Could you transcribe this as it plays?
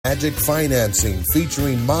Magic Financing,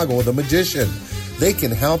 featuring Mago the Magician. They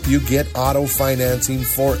can help you get auto financing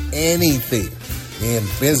for anything. In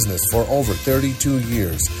business for over 32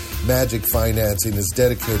 years, Magic Financing is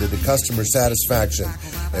dedicated to customer satisfaction.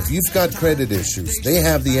 If you've got credit issues, they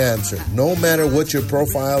have the answer. No matter what your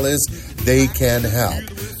profile is, they can help.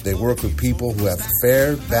 They work with people who have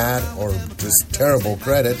fair, bad, or just terrible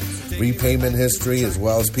credit, repayment history, as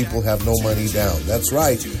well as people who have no money down. That's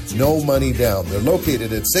right, no money down. They're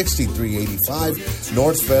located at 6385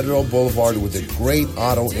 North Federal Boulevard with a great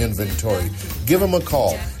auto inventory. Give them a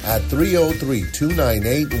call at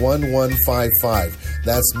 303-298-1155.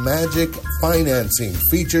 That's Magic Financing.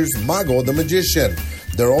 Features Mago the Magician.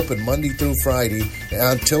 They're open Monday through Friday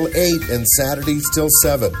until 8 and Saturdays till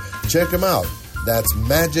 7. Check them out. That's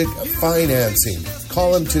Magic Financing.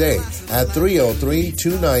 Call them today at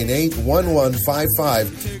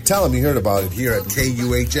 303-298-1155. Tell them you heard about it here at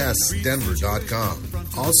KUHSdenver.com.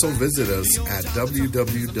 Also visit us at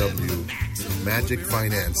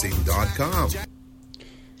www.magicfinancing.com.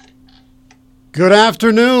 Good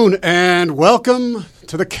afternoon and welcome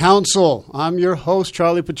to the Council. I'm your host,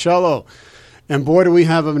 Charlie Pacello. And boy, do we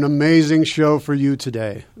have an amazing show for you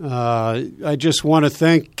today. I just want to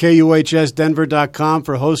thank KUHSdenver.com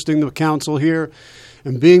for hosting the council here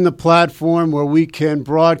and being the platform where we can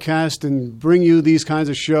broadcast and bring you these kinds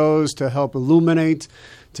of shows to help illuminate,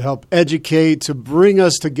 to help educate, to bring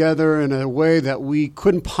us together in a way that we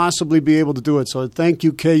couldn't possibly be able to do it. So thank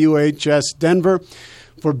you, KUHS Denver,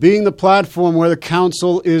 for being the platform where the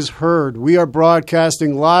council is heard. We are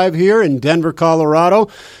broadcasting live here in Denver, Colorado,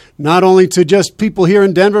 not only to just people here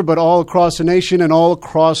in Denver, but all across the nation and all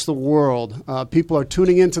across the world. People are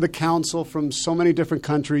tuning into the council from so many different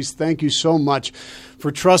countries. Thank you so much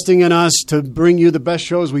for trusting in us to bring you the best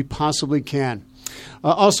shows we possibly can.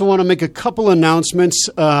 I also want to make a couple announcements.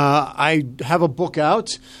 I have a book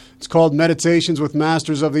out. It's called Meditations with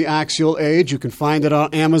Masters of the Axial Age. You can find it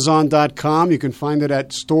on Amazon.com. You can find it at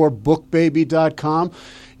storebookbaby.com.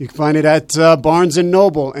 You can find it at Barnes &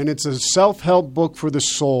 Noble, and it's a self-help book for the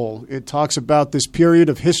soul. It talks about this period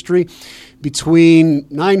of history between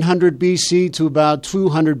 900 BC to about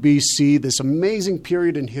 200 BC, this amazing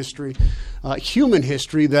period in history, human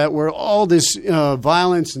history, that where all this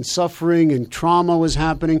violence and suffering and trauma was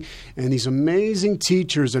happening, and these amazing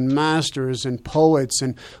teachers and masters and poets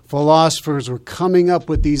and philosophers were coming up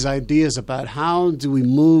with these ideas about how do we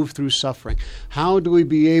move through suffering, how do we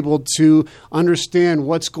be able to understand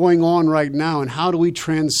what's going on right now, and how do we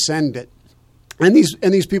transcend it. And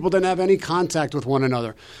these people didn't have any contact with one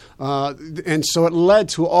another. And so it led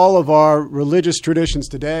to all of our religious traditions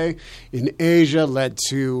today. In Asia, led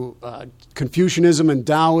to Confucianism and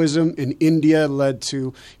Taoism. In India, led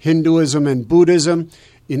to Hinduism and Buddhism.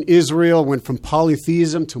 In Israel, went from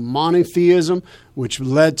polytheism to monotheism, which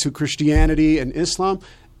led to Christianity and Islam.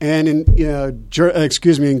 And in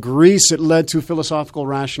Greece, it led to philosophical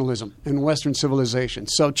rationalism in Western civilization.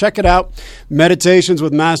 So check it out, Meditations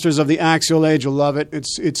with Masters of the Axial Age. You'll love it. It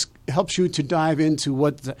helps you to dive into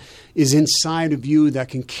what is inside of you that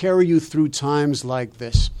can carry you through times like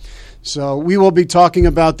this. So we will be talking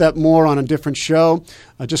about that more on a different show.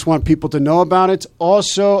 I just want people to know about it.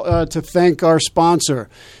 Also, to thank our sponsor,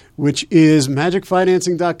 which is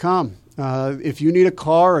magicfinancing.com. If you need a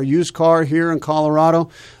car, a used car here in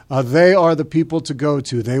Colorado, they are the people to go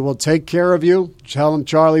to. They will take care of you. Tell them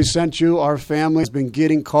Charlie sent you. Our family has been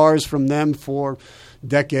getting cars from them for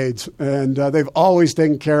decades, and they've always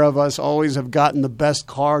taken care of us, always have gotten the best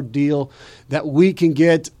car deal that we can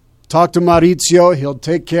get. Talk to Maurizio. He'll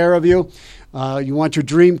take care of you. You want your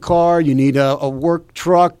dream car, you need a work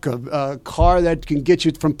truck, a car that can get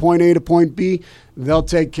you from point A to point B, they'll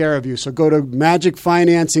take care of you. So go to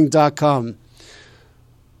magicfinancing.com.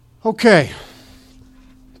 Okay,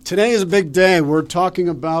 today is a big day. We're talking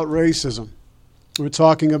about racism. We're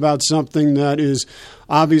talking about something that is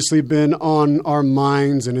obviously been on our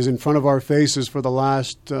minds and is in front of our faces for the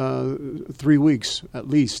last 3 weeks at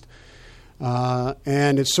least.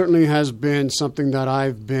 And it certainly has been something that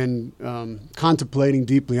I've been contemplating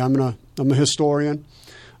deeply. I'm a historian.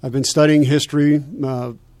 I've been studying history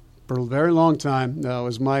for a very long time. It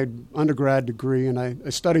was my undergrad degree, and I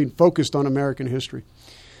focused on American history.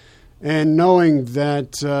 And knowing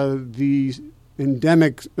that the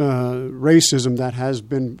endemic racism that has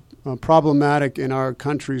been problematic in our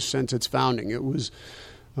country since its founding, it was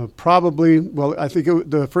I think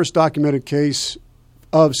the first documented case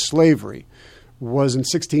of slavery was in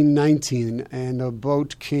 1619, and a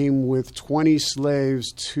boat came with 20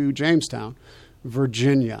 slaves to Jamestown,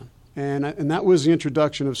 Virginia. And that was the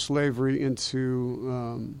introduction of slavery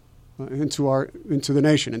into into the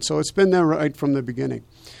nation. And so it's been there right from the beginning.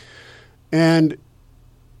 And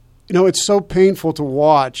it's so painful to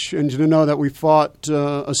watch and to know that we fought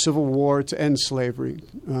a civil war to end slavery.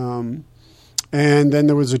 And then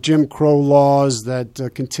there was a Jim Crow laws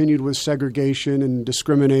that continued with segregation and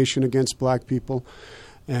discrimination against black people.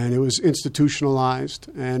 And it was institutionalized.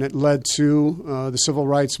 And it led to the civil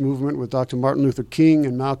rights movement with Dr. Martin Luther King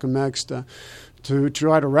and Malcolm X to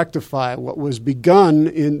try to rectify what was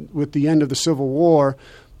begun with the end of the Civil War,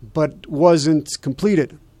 but wasn't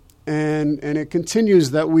completed. And it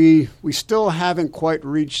continues that we still haven't quite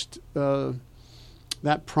reached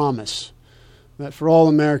that promise, that for all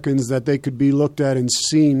Americans that they could be looked at and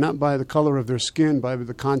seen not by the color of their skin, by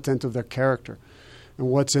the content of their character and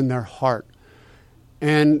what's in their heart.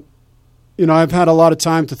 And, I've had a lot of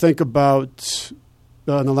time to think about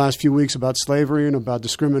in the last few weeks about slavery and about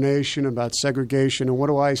discrimination, about segregation, and what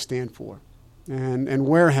do I stand for? And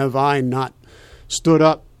where have I not stood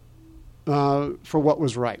up for what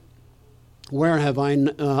was right? Where have I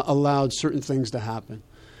allowed certain things to happen?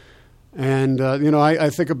 And, I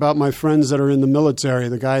think about my friends that are in the military,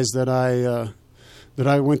 the guys that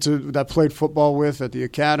I went to, that played football with at the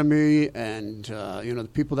academy, and, the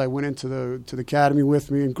people that went into the academy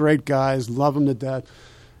with me, and great guys, love them to death,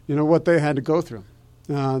 what they had to go through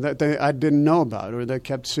that I didn't know about or they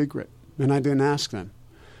kept secret, and I didn't ask them.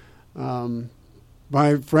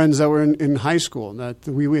 My friends that were in high school, that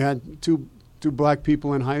we had two black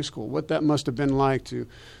people in high school, what that must have been like to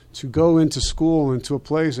go into school, into a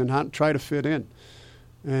place and not try to fit in.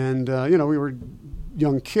 And, we were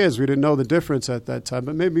young kids. We didn't know the difference at that time,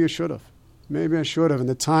 but maybe I should have. Maybe I should have. And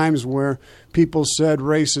the times where people said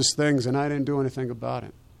racist things and I didn't do anything about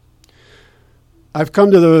it. I've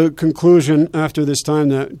come to the conclusion after this time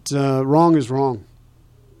that wrong is wrong.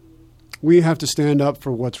 We have to stand up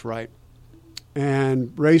for what's right.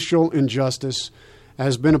 And racial injustice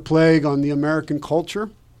has been a plague on the American culture,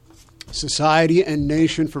 society, and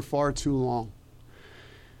nation for far too long.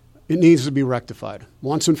 It needs to be rectified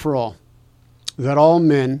once and for all, that all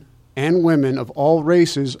men and women of all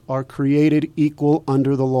races are created equal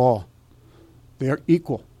under the law. They are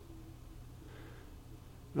equal.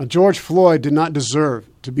 Now, George Floyd did not deserve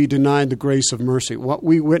to be denied the grace of mercy. What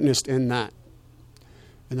we witnessed in that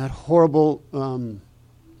horrible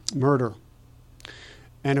murder,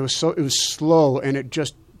 and it was slow, and it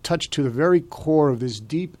just touched to the very core of this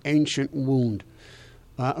deep, ancient wound.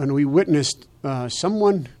 And we witnessed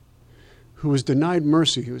someone who was denied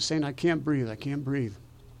mercy. He was saying, I can't breathe, I can't breathe.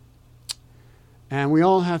 And we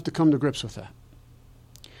all have to come to grips with that.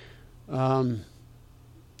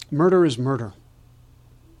 Murder is murder.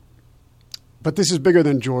 But this is bigger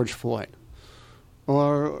than George Floyd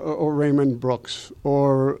or Raymond Brooks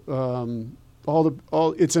or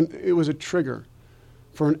it was a trigger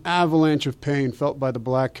for an avalanche of pain felt by the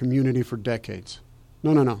black community for decades.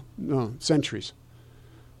 No, centuries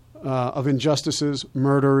of injustices,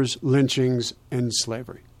 murders, lynchings, and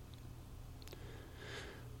slavery.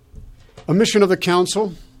 A mission of the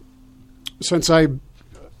council, since I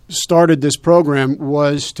started this program,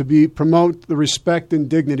 was to promote the respect and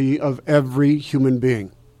dignity of every human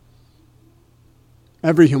being.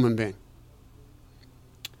 Every human being.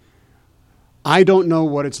 I don't know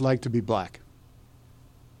what it's like to be black,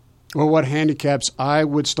 or what handicaps I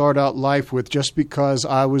would start out life with just because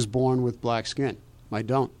I was born with black skin. I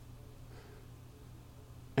don't.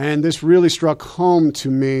 And this really struck home to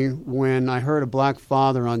me when I heard a black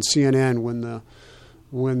father on CNN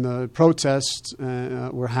when the protests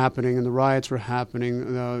were happening and the riots were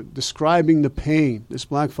happening, describing the pain, this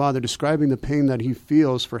black father describing the pain that he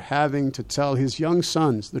feels for having to tell his young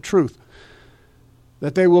sons the truth,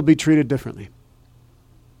 that they will be treated differently.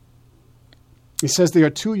 He says they are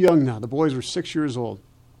too young now. The boys were 6 years old.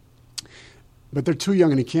 But they're too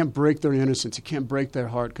young, and he can't break their innocence. He can't break their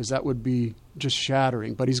heart because that would be just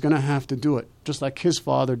shattering. But he's going to have to do it, just like his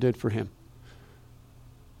father did for him.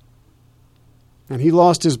 And he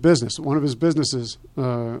lost his business, one of his businesses,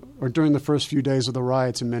 or during the first few days of the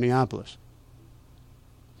riots in Minneapolis.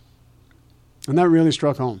 And that really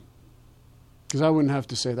struck home, because I wouldn't have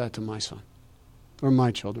to say that to my son or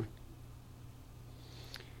my children.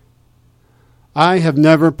 I have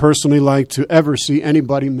never personally liked to ever see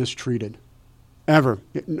anybody mistreated. Ever.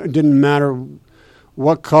 It didn't matter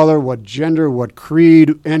what color, what gender, what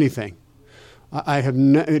creed, anything. I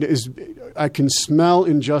can smell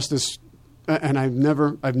injustice, and I've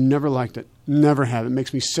never liked it. Never have. It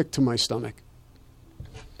makes me sick to my stomach.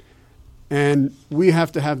 And we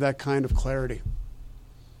have to have that kind of clarity.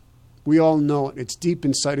 We all know it. It's deep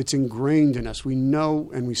inside. It's ingrained in us. We know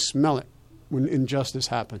and we smell it when injustice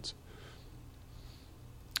happens.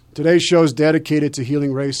 Today's show is dedicated to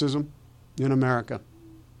healing racism in America,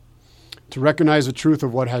 to recognize the truth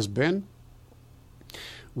of what has been,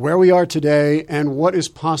 where we are today, and what is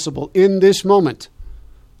possible in this moment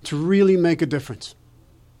to really make a difference.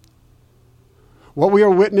 What we are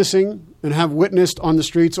witnessing and have witnessed on the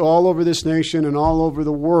streets all over this nation and all over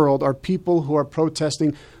the world are people who are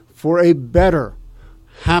protesting for a better,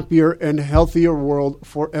 happier, and healthier world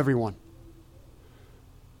for everyone.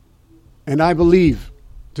 And I believe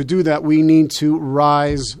to do that, we need to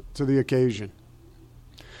rise to the occasion,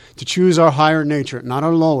 to choose our higher nature, not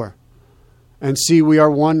our lower, and see we are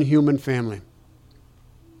one human family.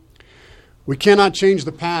 We cannot change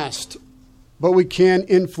the past, but we can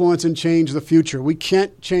influence and change the future. We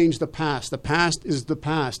can't change the past. The past is the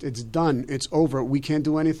past. It's done. It's over. We can't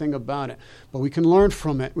do anything about it. But we can learn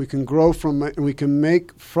from it. We can grow from it. And we can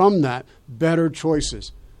make from that better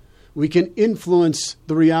choices. We can influence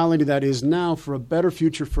the reality that is now for a better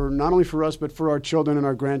future for not only for us, but for our children and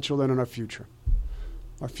our grandchildren and our future.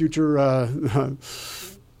 Our future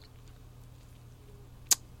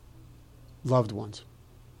loved ones.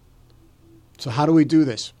 So how do we do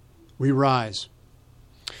this? We rise.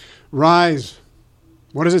 Rise.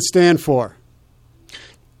 What does it stand for?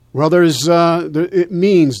 Well, it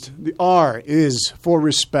means the R is for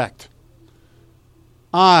respect.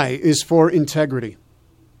 I is for integrity.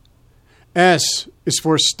 S is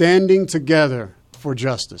for standing together for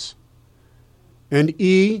justice. And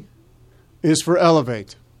E is for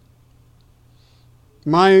elevate.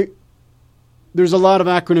 There's a lot of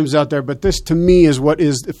acronyms out there, but this to me is what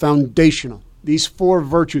is foundational. These four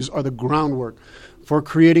virtues are the groundwork for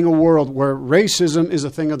creating a world where racism is a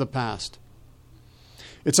thing of the past.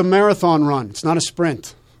 It's a marathon run. It's not a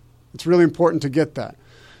sprint. It's really important to get that.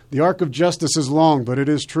 The arc of justice is long, but it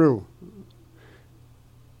is true.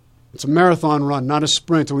 It's a marathon run, not a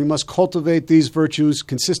sprint, and we must cultivate these virtues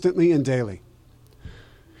consistently and daily.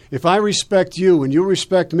 If I respect you and you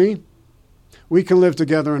respect me, we can live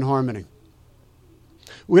together in harmony.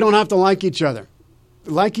 We don't have to like each other.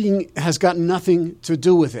 Liking has got nothing to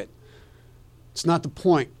do with it. It's not the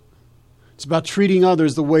point. It's about treating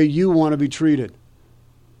others the way you want to be treated.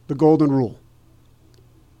 The golden rule.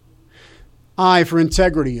 I for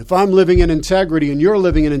integrity. If I'm living in integrity and you're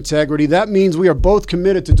living in integrity, that means we are both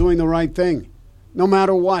committed to doing the right thing, no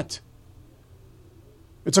matter what.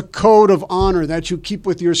 It's a code of honor that you keep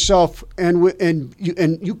with yourself, and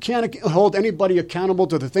you can't hold anybody accountable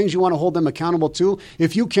to the things you want to hold them accountable to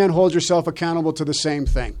if you can't hold yourself accountable to the same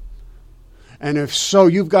thing. And if so,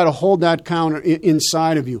 you've got to hold that counter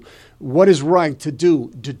inside of you. What is right to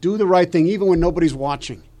do the right thing even when nobody's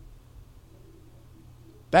watching.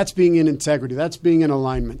 That's being in integrity. That's being in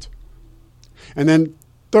alignment. And then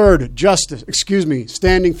third,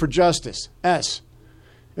 standing for justice. S.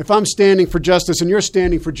 If I'm standing for justice and you're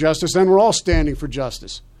standing for justice, then we're all standing for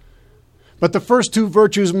justice. But the first two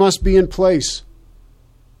virtues must be in place.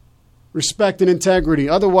 Respect and integrity.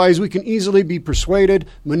 Otherwise, we can easily be persuaded,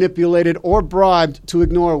 manipulated, or bribed to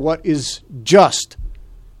ignore what is just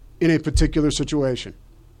in a particular situation.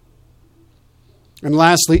 And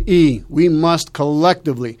lastly, E. We must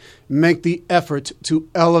collectively make the effort to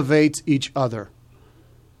elevate each other,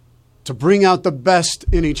 to bring out the best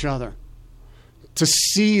in each other, to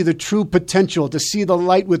see the true potential, to see the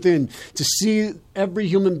light within, to see every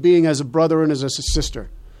human being as a brother and as a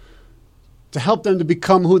sister, to help them to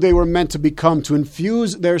become who they were meant to become, to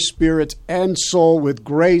infuse their spirit and soul with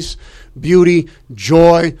grace, beauty,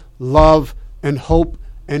 joy, love, and hope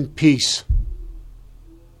and peace.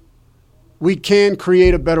 We can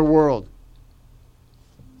create a better world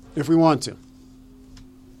if we want to.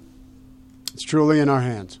 It's truly in our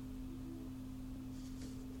hands.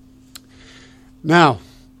 Now,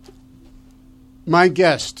 my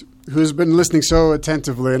guest, who has been listening so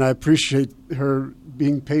attentively, and I appreciate her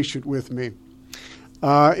being patient with me,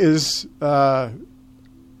 is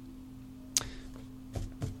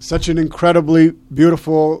such an incredibly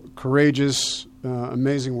beautiful, courageous,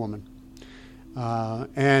 amazing woman.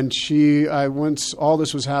 And once all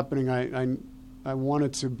this was happening, I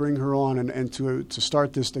wanted to bring her on and to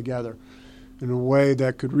start this together in a way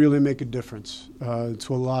that could really make a difference to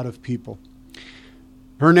a lot of people.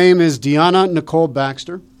 Her name is Deanna Nicole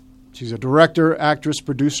Baxter. She's a director, actress,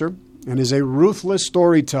 producer, and is a ruthless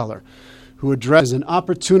storyteller who addresses an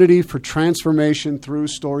opportunity for transformation through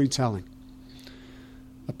storytelling.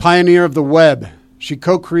 A pioneer of the web, she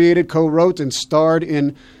co-created, co-wrote, and starred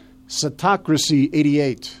in Satocracy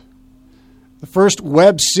 88, the first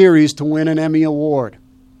web series to win an Emmy Award,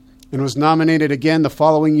 and was nominated again the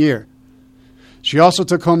following year. She also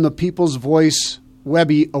took home the People's Voice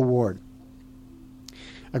Webby Award.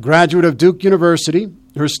 A graduate of Duke University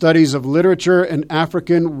Her studies of literature and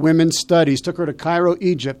African women's studies took her to Cairo,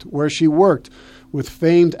 Egypt, where she worked with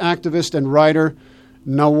famed activist and writer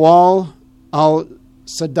Nawal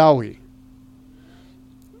al-Saadawi.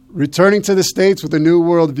 Returning to the States with a new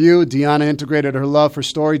worldview, Deanna integrated her love for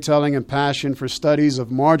storytelling and passion for studies of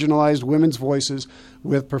marginalized women's voices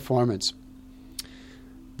with performance.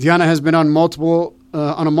 Deanna has been on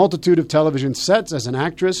a multitude of television sets as an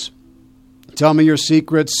actress. Tell Me Your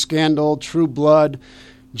Secrets, Scandal, True Blood,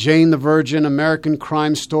 Jane the Virgin, American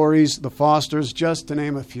Crime Stories, The Fosters, just to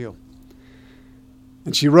name a few.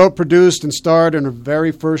 And she wrote, produced, and starred in her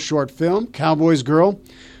very first short film, Cowboy's Girl,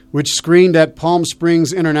 which screened at Palm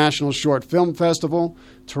Springs International Short Film Festival,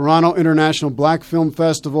 Toronto International Black Film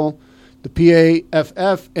Festival, the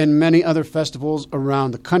PAFF, and many other festivals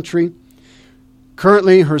around the country.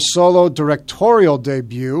 Currently, her solo directorial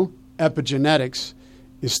debut, Epigenetics,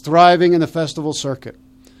 is thriving in the festival circuit.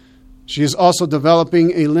 She is also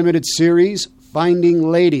developing a limited series,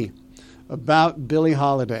 Finding Lady, about Billie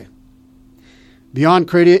Holiday. Beyond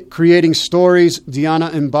creating stories,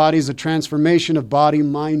 Deanna embodies a transformation of body,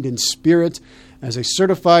 mind, and spirit as a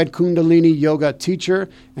certified Kundalini yoga teacher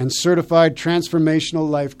and certified transformational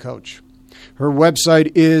life coach. Her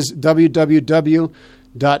website is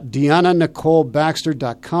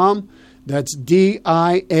www.deannanicolebaxter.com. That's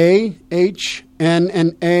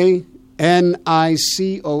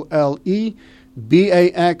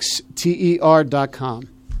DiannanicoleBaxter.com.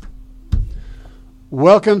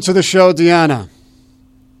 Welcome to the show, Deanna.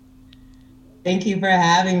 Thank you for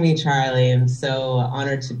having me, Charlie. I'm so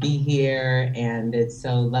honored to be here, and it's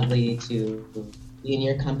so lovely to be in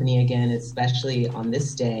your company again, especially on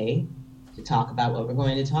this day, to talk about what we're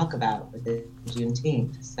going to talk about with the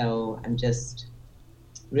Juneteenth. So I'm just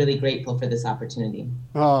really grateful for this opportunity.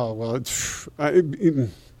 Oh, well, it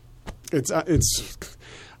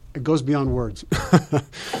goes beyond words.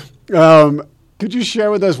 Could you share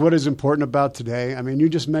with us what is important about today? I mean, you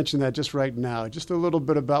just mentioned that just right now. Just a little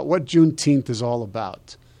bit about what Juneteenth is all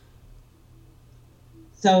about.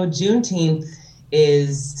 So Juneteenth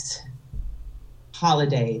is a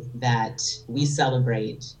holiday that we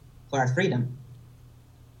celebrate for our freedom.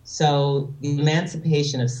 So the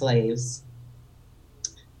emancipation of slaves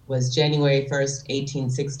was January 1st,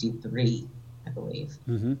 1863, I believe.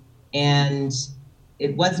 Mm-hmm. And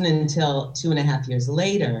it wasn't until 2.5 years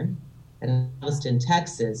later in Austin,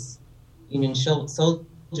 Texas, Union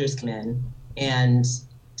soldiers came in and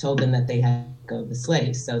told them that they had to go the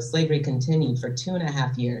slaves. So slavery continued for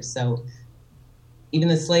 2.5 years. So even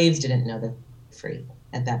the slaves didn't know that they were free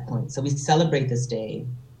at that point. So we celebrate this day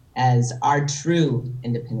as our true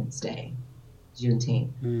Independence Day,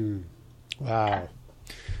 Juneteenth. Wow.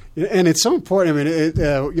 And it's so important. I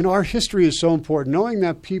mean, our history is so important. Knowing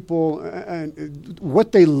that people,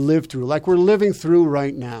 what they lived through, like we're living through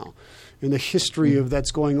right now, in the history of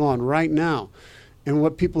that's going on right now, and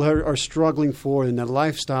what people are struggling for, and the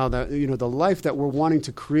lifestyle that the life that we're wanting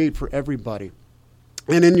to create for everybody.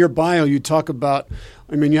 And in your bio, you talk about,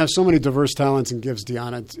 you have so many diverse talents and gifts,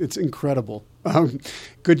 Deanna. It's incredible.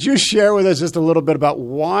 Could you share with us just a little bit about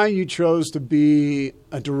why you chose to be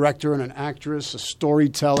a director and an actress, a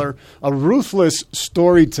storyteller, a ruthless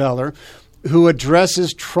storyteller who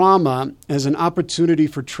addresses trauma as an opportunity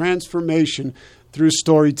for transformation through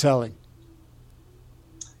storytelling?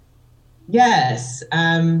 Yes.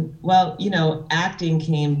 Well, acting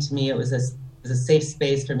came to me. It was a safe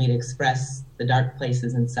space for me to express the dark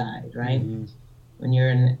places inside, right? Mm-hmm. When you're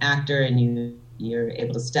an actor and you're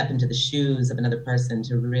able to step into the shoes of another person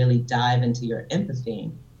to really dive into your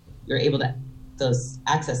empathy, you're able to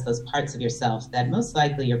access those parts of yourself that most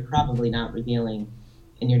likely you're probably not revealing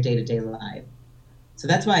in your day-to-day life. So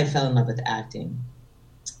that's why I fell in love with acting.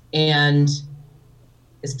 And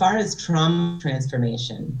as far as trauma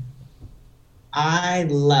transformation, I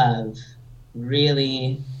love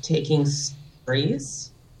really taking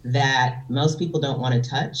stories that most people don't want to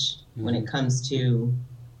touch when it comes to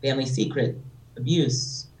family secret,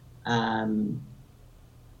 abuse, any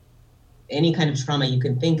kind of trauma you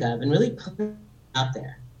can think of, and really put it out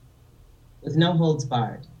there with no holds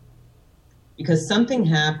barred. Because something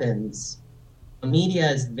happens, media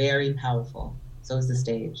is very powerful, so is the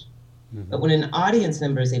stage. Mm-hmm. But when an audience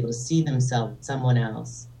member is able to see themselves, someone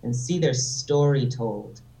else, and see their story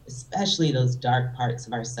told, especially those dark parts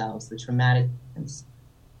of ourselves, the traumatic ones,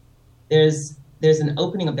 there's an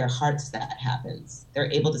opening of their hearts that happens.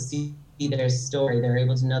 They're able to see their story. They're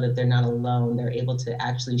able to know that they're not alone. They're able to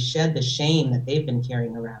actually shed the shame that they've been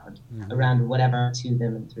carrying around whatever to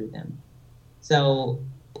them and through them. So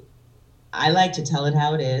I like to tell it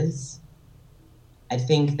how it is. I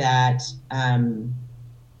think that,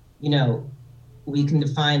 we can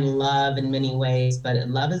define love in many ways, but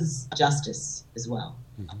love is justice as well.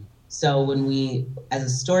 Mm-hmm. So when we, as a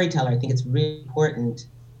storyteller, I think it's really important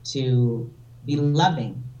to be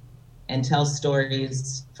loving and tell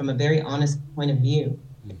stories from a very honest point of view,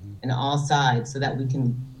 mm-hmm. in all sides, so that we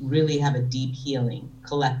can really have a deep healing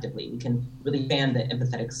collectively. We can really fan the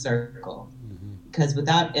empathetic circle. Mm-hmm. Because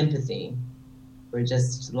without empathy, we're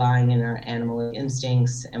just lying in our animal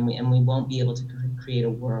instincts, and we won't be able to create a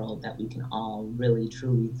world that we can all really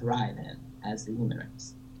truly thrive in as the human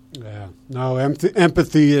race. Yeah, no,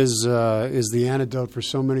 empathy is the antidote for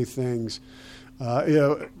so many things.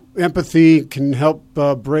 Empathy can help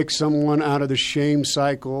break someone out of the shame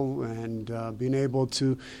cycle, and being able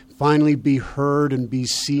to finally be heard and be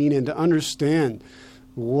seen, and to understand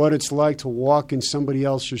what it's like to walk in somebody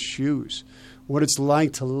else's shoes, what it's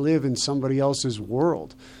like to live in somebody else's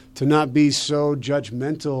world, to not be so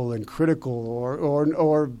judgmental and critical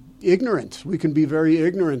or ignorant. We can be very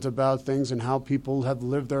ignorant about things and how people have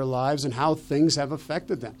lived their lives and how things have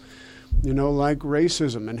affected them. Like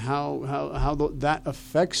racism and how that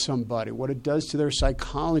affects somebody, what it does to their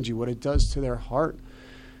psychology, what it does to their heart.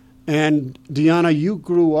 And Deanna, you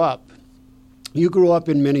grew up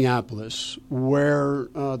in Minneapolis, where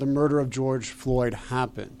the murder of George Floyd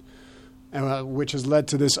happened. Which has led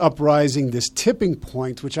to this uprising, this tipping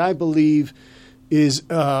point, which I believe is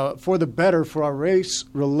for the better for our race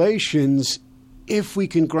relations if we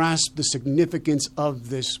can grasp the significance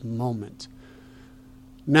of this moment.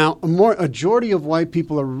 Now, a majority of white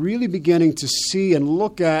people are really beginning to see and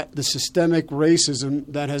look at the systemic racism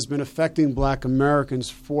that has been affecting black Americans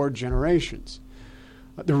for generations.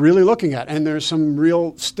 They're really looking at, and there's some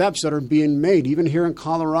real steps that are being made, even here in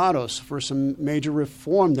Colorado, for some major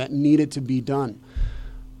reform that needed to be done.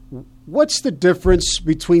 What's the difference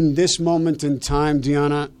between this moment in time,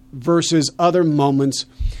 Deanna, versus other moments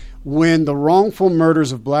when the wrongful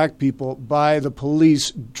murders of black people by the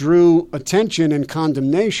police drew attention and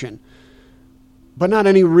condemnation, but not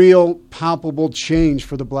any real palpable change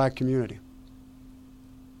for the black community?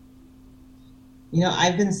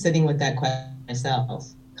 I've been sitting with that question myself,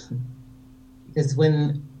 because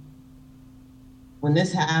when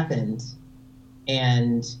this happened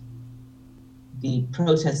and the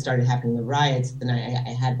protests started happening, the riots, and I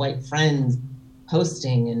had white friends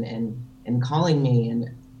posting and calling me,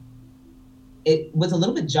 and it was a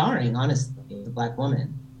little bit jarring, honestly, as a black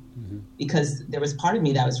woman, mm-hmm. because there was part of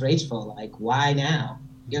me that was rageful, like, why now?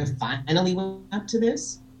 You're finally waking up to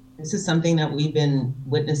this? This is something that we've been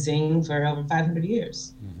witnessing for over 500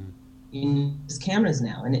 years. Mm-hmm. There's cameras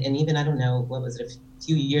now, and even, I don't know, what was it, a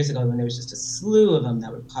few years ago when there was just a slew of them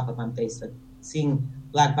that would pop up on Facebook, seeing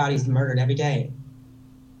black bodies murdered every day.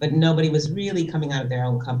 But nobody was really coming out of their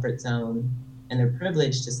own comfort zone and their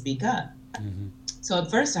privilege to speak up. Mm-hmm. So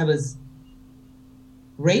at first I was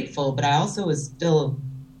grateful, but I also was still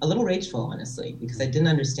a little rageful, honestly, because I didn't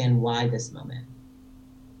understand why this moment.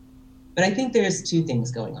 But I think there's two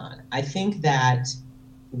things going on. I think that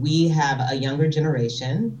we have a younger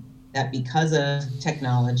generation that, because of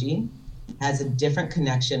technology, has a different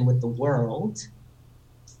connection with the world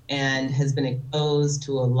and has been exposed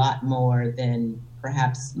to a lot more than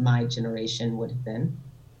perhaps my generation would have been.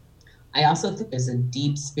 I also think there's a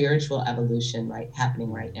deep spiritual evolution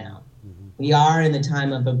happening right now. Mm-hmm. We are in the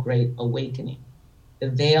time of a great awakening. The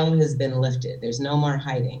veil has been lifted. There's no more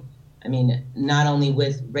hiding. I mean, not only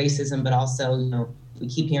with racism, but also, we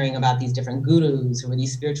keep hearing about these different gurus who are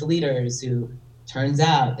these spiritual leaders who, turns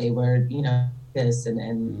out, they were, this and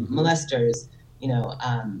mm-hmm. molesters.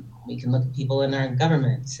 We can look at people in our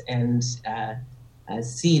government and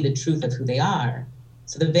see the truth of who they are.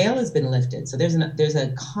 So the veil has been lifted. So there's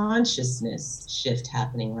a consciousness shift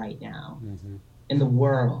happening right now, mm-hmm. in the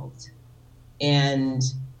world. And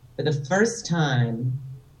for the first time,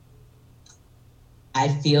 I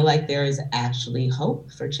feel like there is actually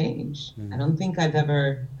hope for change. Mm-hmm. I don't think I've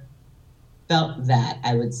ever felt that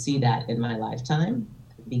I would see that in my lifetime,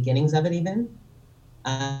 the beginnings of it even.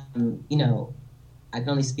 I can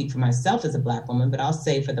only speak for myself as a black woman, but I'll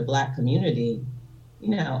say for the black community,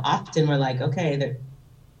 often we're like, okay,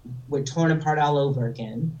 we're torn apart all over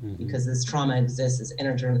again, mm-hmm. because this trauma exists, this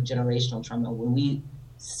intergenerational trauma. When we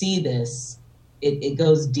see this, it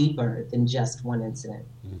goes deeper than just one incident.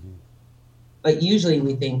 Mm-hmm. But usually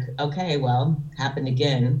we think, okay, well, happened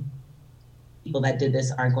again. People that did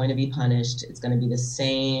this aren't going to be punished. It's going to be the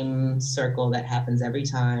same circle that happens every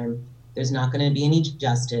time. There's not going to be any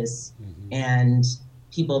justice. Mm-hmm. And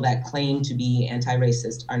people that claim to be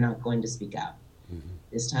anti-racist are not going to speak out. Mm-hmm.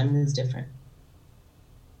 This time is different.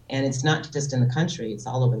 And it's not just in the country, it's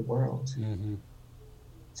all over the world. Mm-hmm.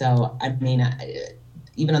 So, I mean,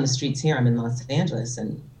 even on the streets here, I'm in Los Angeles,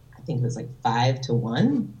 and I think it was like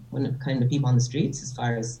 5-1 when it came to people on the streets as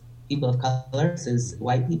far as people of color versus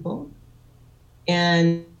white people.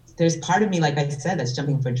 And there's part of me, like I said, that's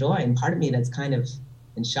jumping for joy, and part of me that's kind of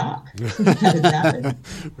in shock that it's happened.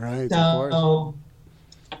 Right, so, of course.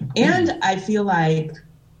 And I feel like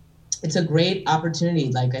it's a great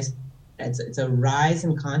opportunity. Like I said, it's a rise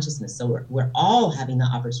in consciousness. So we're all having the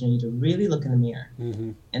opportunity to really look in the mirror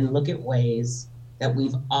and look at ways that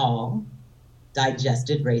we've all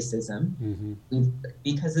digested racism.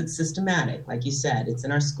 Because it's systematic. Like you said, it's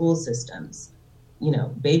in our school systems. You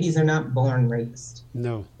know, babies are not born racist.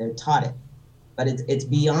 No. They're taught it. But it's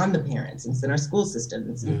beyond the parents. It's in our school system.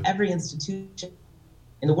 It's in every institution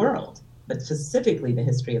in the world, but specifically the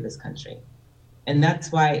history of this country. And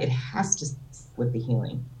that's why it has to start with the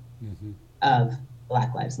healing of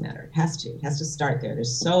Black Lives Matter. It has to. It has to start there.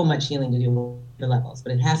 There's so much healing to do at the levels,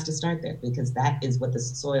 but it has to start there because that is what the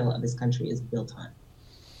soil of this country is built on.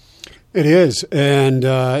 It is, and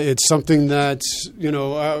it's something that, you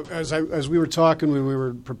know, as we were talking when we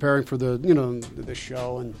were preparing for the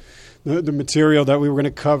show and the material that we were going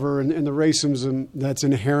to cover and the racism that's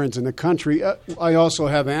inherent in the country, I also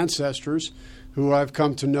have ancestors who I've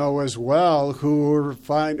come to know as well who are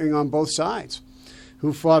fighting on both sides,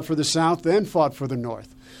 who fought for the South and fought for the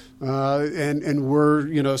North. And we're,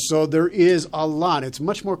 you know, so there is a lot. It's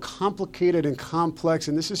much more complicated and complex,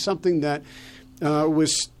 and this is something that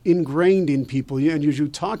was ingrained in people. And as you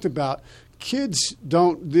talked about, kids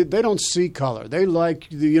don't see color. They like,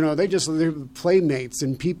 you know, they're playmates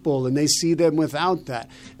and people, and they see them without that.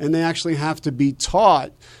 And they actually have to be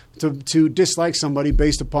taught to dislike somebody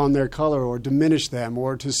based upon their color or diminish them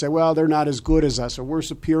or to say, well, they're not as good as us or we're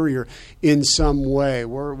superior in some way.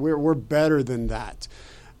 We're better than that.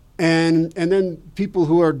 And then people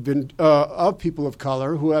who have been of people of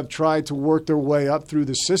color who have tried to work their way up through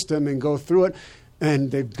the system and go through it,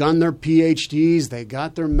 and they've done their PhDs, they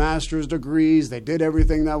got their master's degrees, they did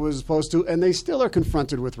everything that was supposed to, and they still are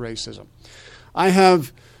confronted with racism. I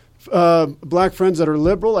have black friends that are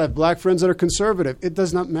liberal. I have black friends that are conservative. It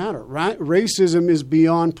does not matter. Right? Racism is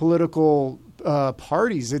beyond political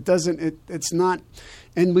parties. It doesn't. It's not.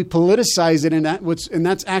 And we politicize it, and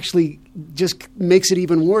that's actually just makes it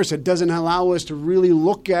even worse. It doesn't allow us to really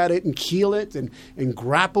look at it and heal it and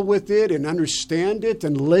grapple with it and understand it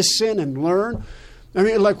and listen and learn. I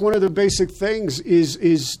mean, like one of the basic things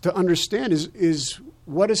is to understand is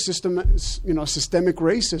what is systemic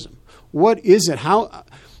racism? What is it? How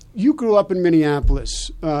you grew up in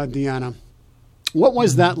Minneapolis, Deanna. What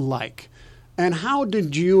was that like? And how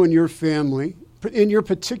did you and your family, in your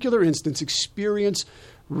particular instance, experience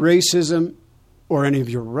racism or any of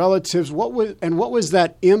your relatives? What was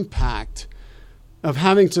that impact of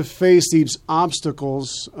having to face these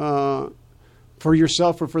obstacles for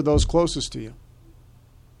yourself or for those closest to you?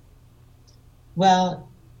 Well,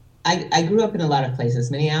 I grew up in a lot of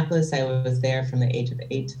places. Minneapolis, I was there from the age of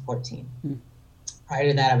 8 to 14. Prior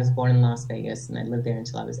to that, I was born in Las Vegas, and I lived there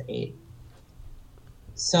until I was 8.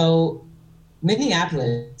 So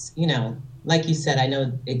Minneapolis, you know, like you said, I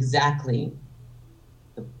know exactly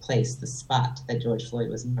the place, the spot that George Floyd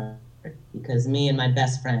was murdered, because me and my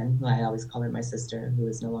best friend, who I always call her my sister, who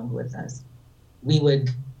is no longer with us, we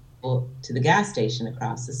would go to the gas station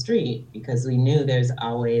across the street because we knew there's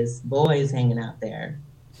always boys hanging out there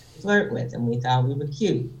to flirt with, and we thought we were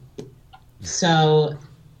cute. So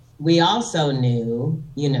we also knew,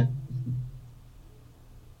 you know,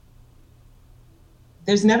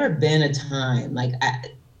 there's never been a time, like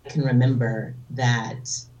I can remember, that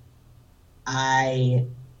I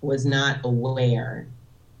was not aware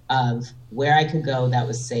of where I could go that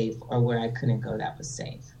was safe or where I couldn't go that was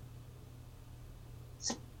safe.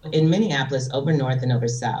 So in Minneapolis, over north and over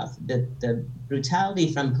south, the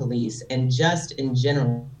brutality from police and just in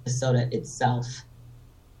general, Minnesota itself,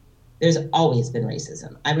 there's always been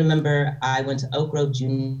racism. I remember I went to Oak Grove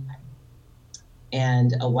Junior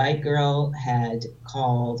and a white girl had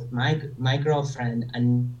called my girlfriend a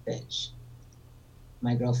bitch.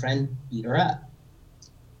 My girlfriend beat her up.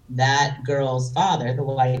 That girl's father, the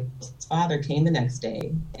white father, came the next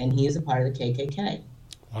day, and he is a part of the KKK.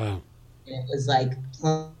 Wow. And it was like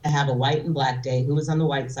to have a white and black day. Who was on the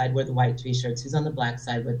white side wear the white T-shirts? Who's on the black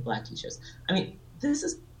side wear the black T-shirts? I mean, this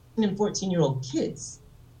is 14-year-old kids.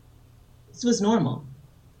 This was normal.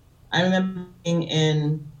 I remember being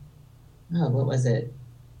in, what was it?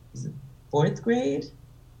 Was it 4th grade?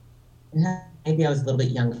 Maybe I was a little bit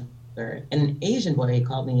younger. And an Asian boy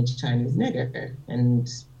called me a Chinese nigger, and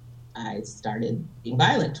I started being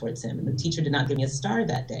violent towards him. And the teacher did not give me a star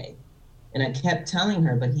that day. And I kept telling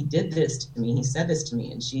her, but he did this to me. He said this to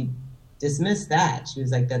me. And she dismissed that. She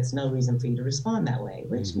was like, that's no reason for you to respond that way,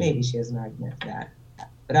 which maybe she has an argument for that.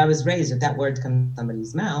 But I was raised, if that word comes from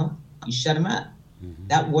somebody's mouth, you shut them up.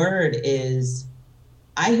 That word is,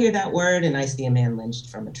 I hear that word and I see a man lynched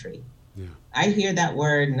from a tree. Yeah. I hear that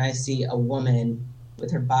word and I see a woman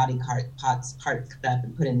with her body parts cut up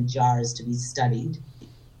and put in jars to be studied.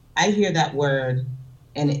 I hear that word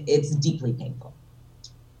and it's deeply painful.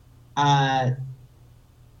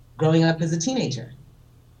 Growing up as a teenager,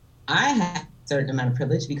 I had a certain amount of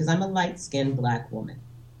privilege because I'm a light-skinned Black woman.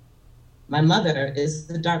 My mother is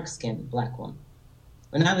a dark-skinned Black woman.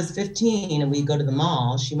 When I was 15 and we'd go to the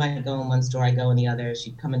mall, she might go in one store, I go in the other,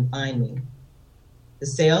 she'd come and find me. The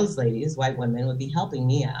sales ladies, white women, would be helping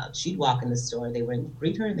me out. She'd walk in the store, they would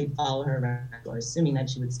greet her and they'd follow her around the store, assuming that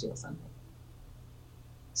she would steal something.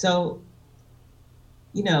 So,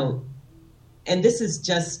 you know, and this is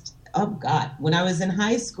just, oh God, when I was in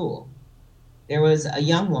high school, there was a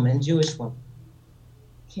young woman, Jewish woman,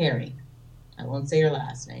 Carrie, I won't say her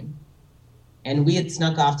last name, and we had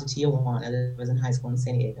snuck off to Tijuana, that was in high school in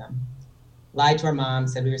San Diego, lied to our mom,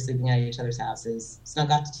 said we were sleeping at each other's houses,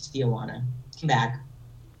 snuck off to Tijuana, came back,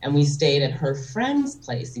 and we stayed at her friend's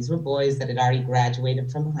place. These were boys that had already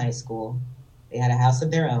graduated from high school. They had a house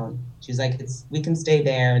of their own. She was like, we can stay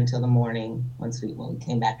there until the morning when we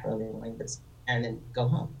came back early in the morning, and then go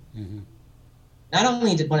home. Mm-hmm. Not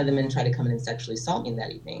only did one of the men try to come in and sexually assault me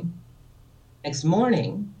that evening, next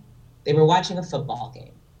morning, they were watching a football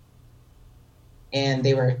game. And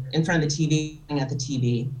they were in front of the TV, looking at the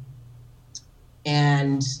TV,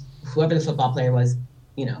 and whoever the football player was,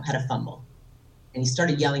 you know, had a fumble. And he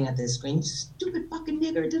started yelling at the screen, stupid fucking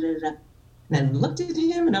nigger, da-da-da-da. And I looked at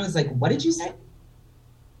him and I was like, what did you say?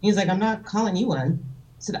 He was like, I'm not calling you one.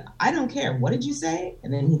 I said, I don't care. What did you say?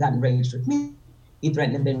 And then he got enraged with me. He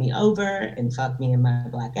threatened to bend me over and fuck me in my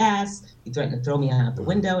Black ass. He threatened to throw me out the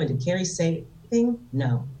window. And did Carrie say anything?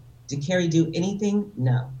 No. Did Carrie do anything?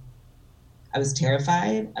 No. I was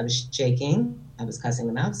terrified. I was shaking. I was cussing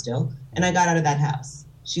them out still. And I got out of that house.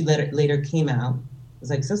 She later came out. Was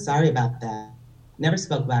like, so sorry about that. Never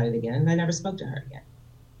spoke about it again. And I never spoke to her again.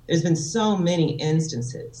 There's been so many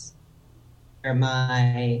instances where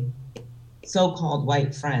my so-called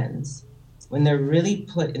white friends, when they're really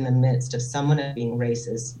put in the midst of someone being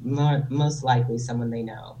racist, most likely someone they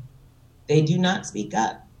know, they do not speak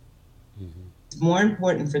up. Mm-hmm. It's more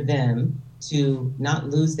important for them to not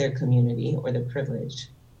lose their community or their privilege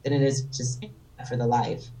than it is to speak up for the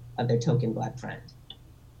life of their token Black friend.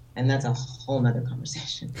 And that's a whole nother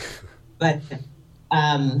conversation. But,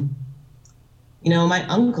 you know, my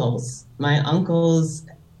uncles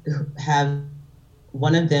have,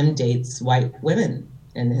 one of them dates white women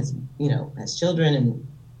and has, you know, has children,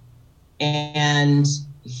 and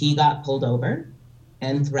he got pulled over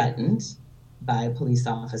and threatened by a police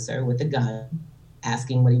officer with a gun,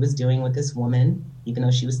 asking what he was doing with this woman, even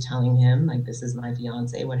though she was telling him, like, this is my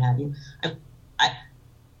fiance, what have you.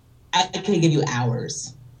 I can give you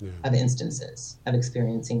hours of instances of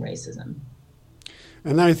experiencing racism.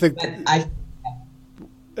 And I think,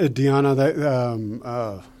 Deanna,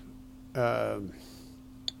 that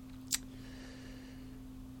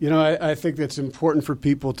you know, I think that's important for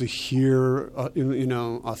people to hear, you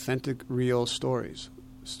know, authentic, real stories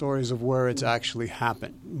of where it's actually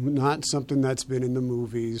happened, not something that's been in the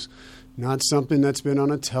movies, not something that's been on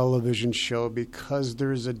a television show, because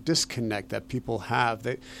there's a disconnect that people have.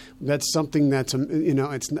 That's something that's, you know,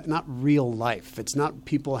 it's not real life. It's not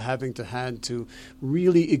people having had to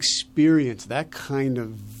really experience that kind of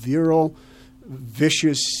virile,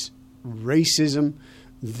 vicious racism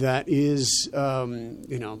that is,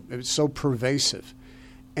 you know, it's so pervasive.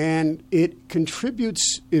 And it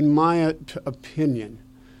contributes, in my opinion,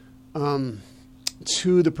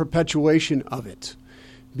 to the perpetuation of it.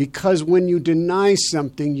 Because when you deny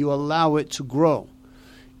something, you allow it to grow.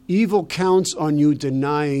 Evil counts on you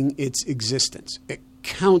denying its existence. It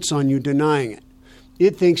counts on you denying it.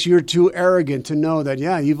 It thinks you're too arrogant to know that,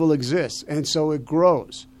 yeah, evil exists. And so it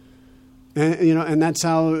grows. And, you know, and that's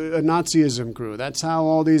how Nazism grew. That's how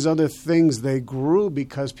all these other things, they grew,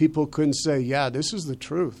 because people couldn't say, yeah, this is the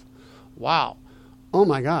truth. Wow. Oh,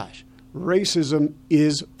 my gosh. Racism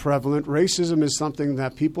is prevalent. Racism is something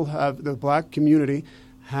that people have, the Black community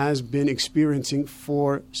has been experiencing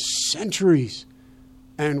for centuries.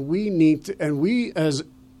 And we as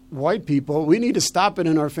white people, we need to stop it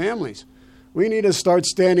in our families. We need to start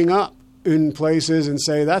standing up in places and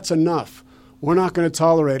say, that's enough. We're not going to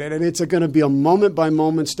tolerate it. And it's going to be a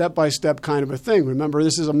moment-by-moment, step-by-step kind of a thing. Remember,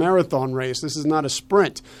 this is a marathon race. This is not a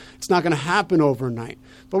sprint. It's not going to happen overnight.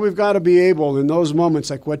 But we've got to be able, in those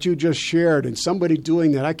moments like what you just shared, and somebody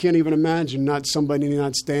doing that, I can't even imagine somebody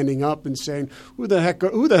not standing up and saying, who the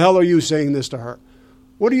hell are you saying this to her?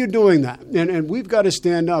 What are you doing that? And we've got to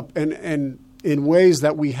stand up and in ways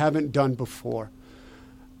that we haven't done before.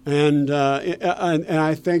 And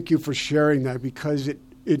I thank you for sharing that, because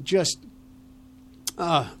it just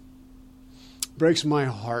breaks my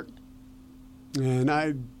heart. And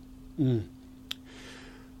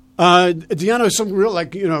Deanna, some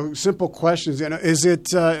real simple questions. Is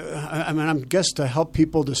it? I guess to help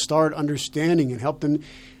people to start understanding and help them.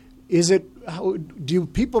 Do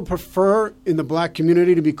people prefer in the black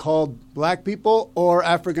community to be called black people or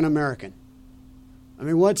African American? I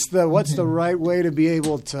mean, what's the right way to be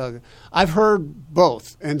able to? I've heard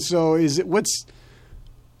both, and so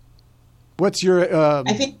what's your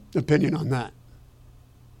opinion on that?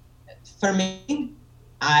 For me,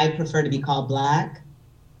 I prefer to be called black,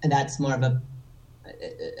 and that's more of a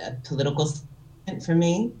political statement for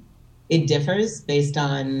me. It differs based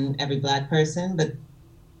on every black person, but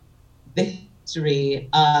the history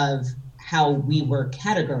of how we were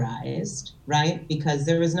categorized, right? Because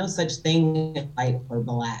there was no such thing as white or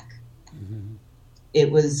black. Mm-hmm.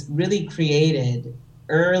 It was really created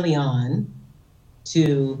early on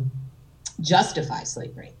to justify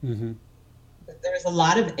slavery. Mm-hmm. There was a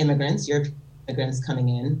lot of European immigrants coming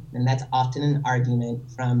in, and that's often an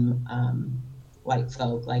argument from white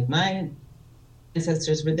folk, like my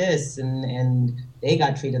ancestors were this, and they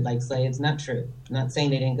got treated like slaves. Not true. I'm not saying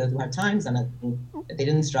they didn't go through hard times. I'm not saying that they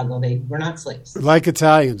didn't struggle. They were not slaves. Like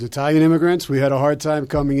Italian immigrants, we had a hard time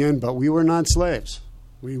coming in, but we were not slaves.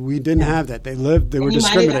 We didn't have that. They were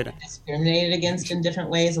discriminated. Discriminated against in different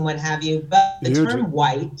ways and what have you. But the term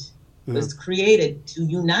white was created to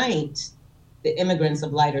unite the immigrants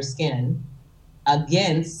of lighter skin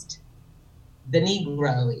against the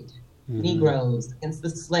Negroes, against the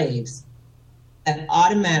slaves. And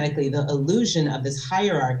automatically the illusion of this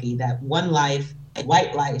hierarchy that one life,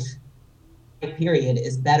 white life, period,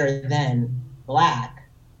 is better than black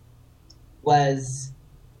was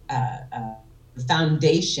the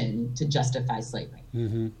foundation to justify slavery.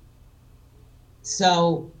 Mm-hmm.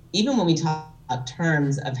 So even when we talk about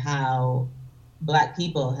terms of how black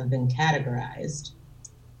people have been categorized,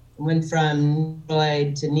 went from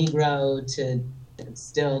Negroid to Negro to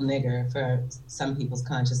still nigger for some people's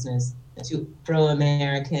consciousness, to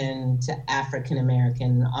pro-American, to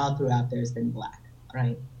African-American, all throughout there's been black,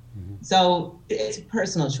 right? Mm-hmm. So it's a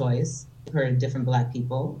personal choice for different black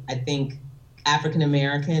people. I think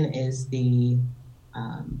African-American is the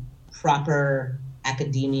proper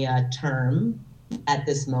academia term at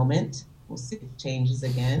this moment. We'll see if it changes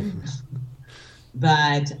again.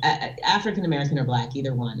 But African-American or black,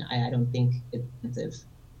 either one, I don't think it's offensive,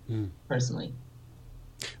 personally.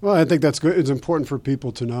 Well, I think that's good. It's important for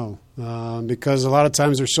people to know because a lot of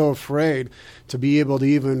times they're so afraid to be able to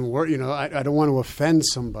even work. I don't want to offend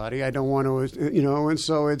somebody. I don't want to, and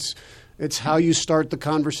so it's how you start the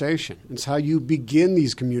conversation. It's how you begin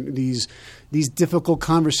these difficult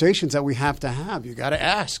conversations that we have to have. You got to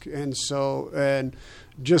ask, and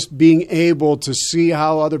just being able to see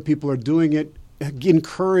how other people are doing it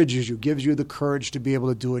encourages you, gives you the courage to be able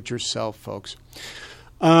to do it yourself, folks.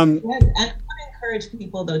 Yes, encourage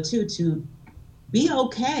people though too to be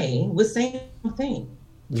okay with saying something.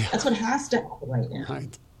 Yeah. That's what has to happen right now.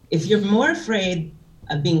 Right. If you're more afraid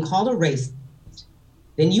of being called a racist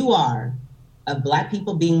than you are of black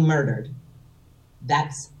people being murdered,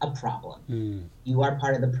 that's a problem. You are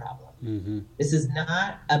part of the problem. Mm-hmm. This is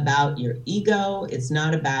not about your ego. It's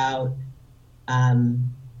not about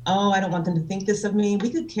I don't want them to think this of me. We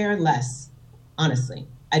could care less, honestly.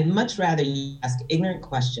 I'd much rather you ask ignorant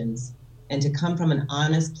questions and to come from an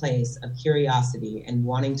honest place of curiosity and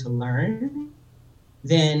wanting to learn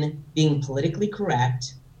than being politically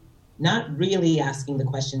correct, not really asking the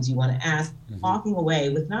questions you want to ask, walking away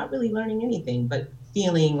with not really learning anything, but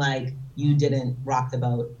feeling like you didn't rock the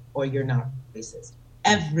boat or you're not racist.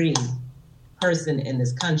 Every person in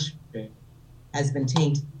this country has been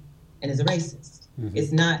tainted and is a racist. Mm-hmm.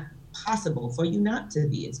 It's not possible for you not to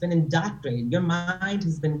be. It's been indoctrinated. Your mind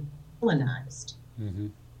has been colonized. Mm-hmm.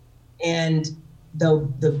 And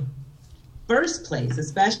the first place,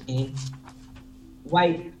 especially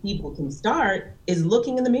white people can start, is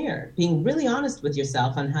looking in the mirror, being really honest with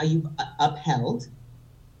yourself on how you've upheld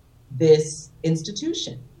this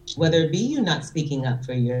institution. Whether it be you not speaking up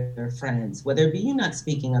for your friends, whether it be you not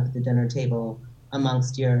speaking up at the dinner table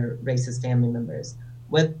amongst your racist family members,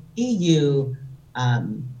 whether it be you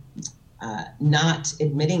not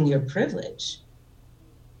admitting your privilege.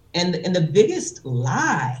 And the biggest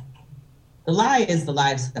lie, the lie is the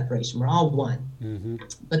lie of separation. We're all one. Mm-hmm.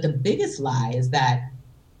 But the biggest lie is that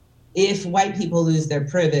if white people lose their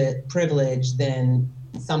privilege, then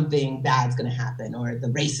something bad's going to happen, or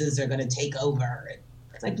the races are going to take over.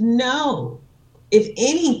 It's like, no. If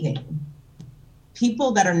anything,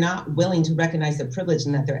 people that are not willing to recognize their privilege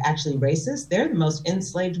and that they're actually racist, they're the most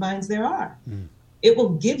enslaved minds there are. Mm. It will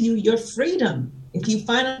give you your freedom. If you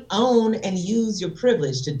finally own and use your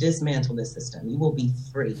privilege to dismantle the system, you will be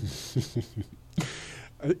free.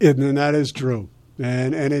 And that is true.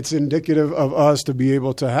 And it's indicative of us to be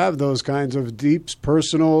able to have those kinds of deep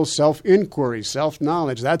personal self-inquiry,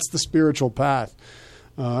 self-knowledge. That's the spiritual path,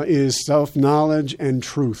 is self-knowledge and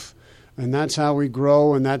truth. And that's how we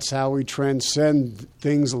grow, and that's how we transcend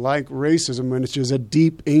things like racism, which is a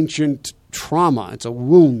deep, ancient trauma. It's a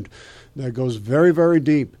wound that goes very, very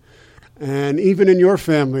deep. And even in your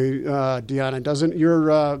family, Deanna, doesn't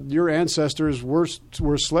your ancestors were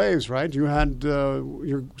slaves, right? You had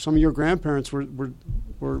some of your grandparents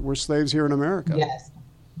were slaves here in America. Yes,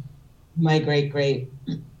 my great.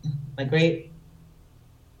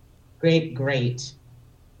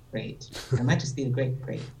 I might just be the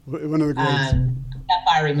great. One of the greats. That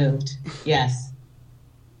far removed. Yes,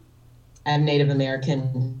 I'm Native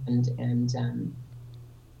American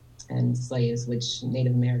and slaves, which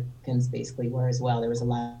Native Americans basically were as well. There was a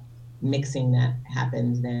lot of mixing that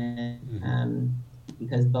happened then,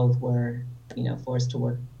 because both were, forced to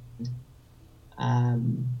work.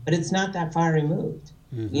 But it's not that far removed.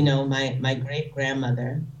 Mm-hmm. My great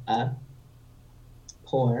grandmother,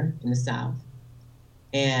 poor in the South,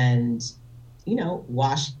 and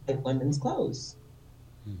washed women's clothes,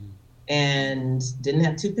 mm-hmm. and didn't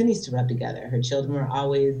have 2 pennies to rub together. Her children were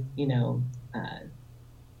always,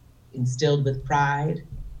 instilled with pride,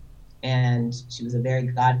 and she was a very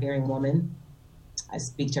God-fearing woman. I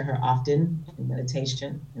speak to her often in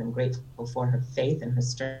meditation, and I'm grateful for her faith and her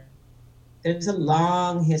strength. There's a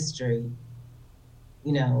long history.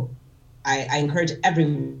 I encourage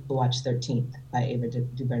everyone to watch 13th by Ava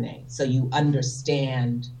DuVernay, so you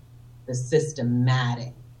understand the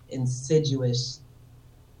systematic, insidious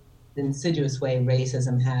way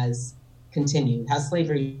racism has continued, how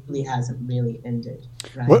slavery really hasn't really ended.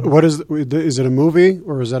 Right? What is it a movie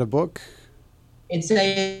or is that a book? It's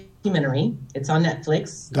a documentary. It's on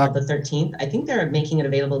Netflix called The 13th. I think they're making it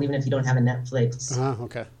available even if you don't have a Netflix.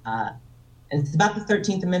 Okay. And it's about the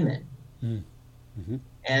 13th Amendment. Mm-hmm.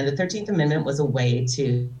 And the 13th Amendment was a way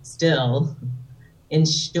to still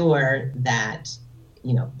ensure that,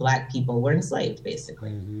 Black people were enslaved,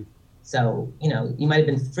 basically. Mm-hmm. So, you might have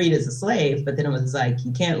been freed as a slave, but then it was like,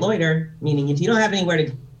 you can't loiter, meaning if you don't have anywhere to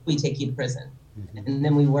go, we take you to prison. Mm-hmm. And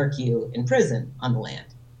then we work you in prison on the land,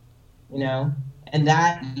 And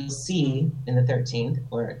that you'll see in the 13th,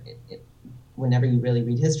 or whenever you really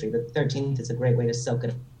read history, but the 13th is a great way to soak it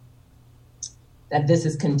up. That this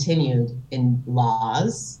is continued in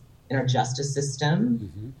laws, in our justice system,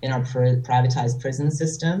 mm-hmm. in our privatized prison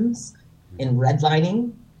systems, mm-hmm. in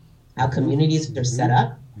redlining, how communities are set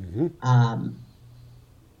up. Mm-hmm.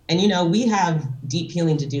 And, we have deep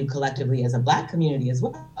healing to do collectively as a Black community as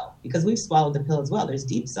well, because we've swallowed the pill as well. There's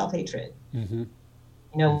deep self-hatred. Mm-hmm.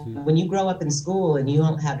 Mm-hmm. When you grow up in school and you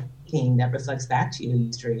don't have anything that reflects back to you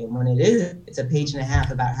history, and when it's a page and a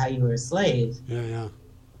half about how you were a slave. Yeah.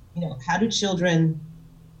 How do children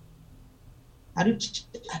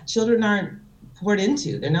aren't poured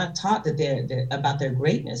into? They're not taught that they're about their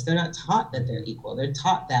greatness. They're not taught that they're equal. They're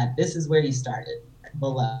taught that this is where you started,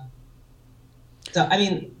 below. So,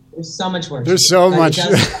 there's so much work. There's so much.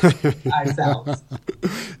 Ourselves.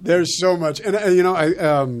 There's so much. And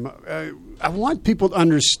I want people to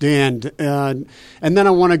understand, and then I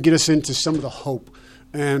want to get us into some of the hope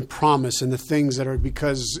and promise and the things that are,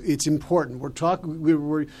 because it's important.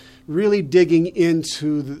 We're really digging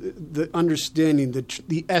into the understanding,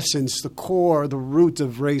 the essence, the core, the root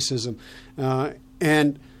of racism,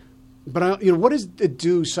 But what does it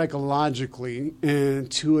do psychologically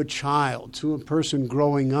to a child, to a person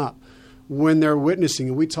growing up, when they're witnessing?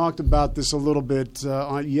 And we talked about this a little bit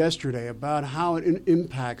yesterday about how it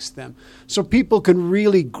impacts them, so people can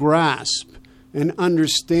really grasp and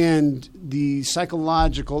understand the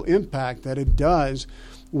psychological impact that it does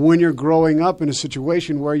when you're growing up in a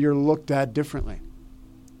situation where you're looked at differently.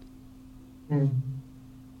 Mm.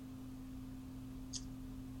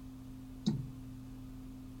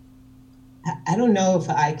 I don't know if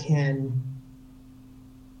I can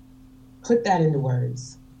put that into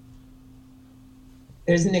words.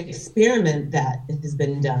 There's an experiment that has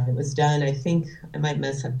been done. It was done, I think, I might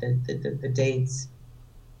mess up the dates,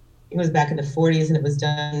 It was back in the 40s, and it was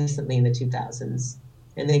done recently in the 2000s.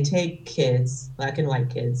 And they take kids, black and white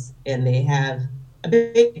kids, and they have a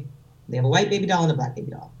baby. They have a white baby doll and a black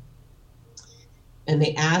baby doll. And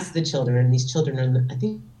they ask the children, and these children are, I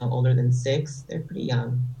think, older than 6. They're pretty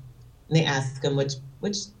young. And they ask them, which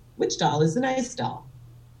doll is the nice doll?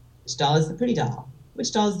 Which doll is the pretty doll?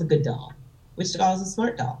 Which doll is the good doll? Which doll is the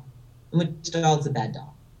smart doll? And which doll is the bad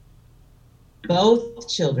doll? Both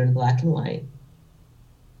children, black and white,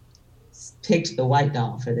 picked the white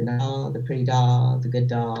doll for the doll, the pretty doll, the good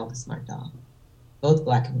doll, the smart doll. Both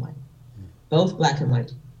black and white. Both black and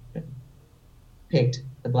white picked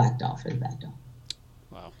the black doll for the bad doll.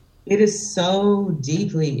 Wow. It is so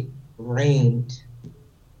deeply ingrained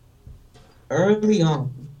early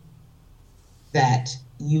on that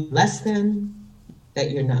you less than,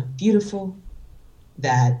 that you're not beautiful,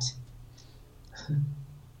 that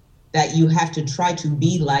you have to try to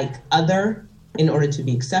be like other in order to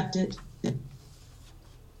be accepted,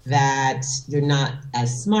 that you're not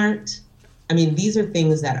as smart. I mean, these are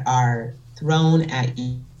things that are thrown at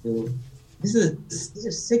you. These are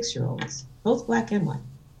 6-year-olds, both black and white.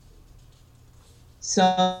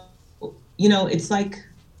 So, it's like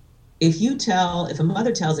if a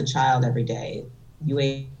mother tells a child every day, you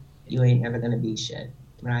ain't ever gonna be shit,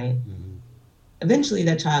 right? Mm-hmm. Eventually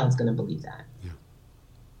that child's gonna believe that. Yeah.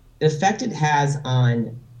 The effect it has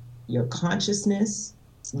on your consciousness,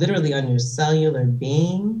 literally on your cellular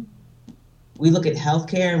being. We look at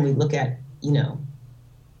healthcare and we look at,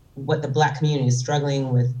 what the Black community is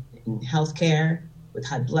struggling with in healthcare, with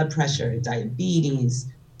high blood pressure, diabetes,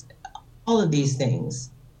 all of these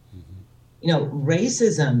things. Mm-hmm.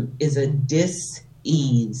 Racism is a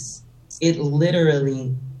dis-ease. It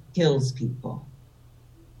literally kills people.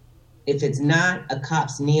 If it's not a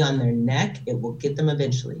cop's knee on their neck, it will get them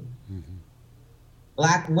eventually. Mm-hmm.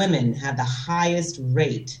 Black women have the highest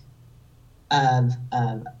rate of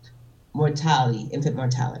mortality, infant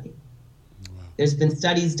mortality. Wow. There's been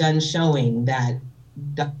studies done showing that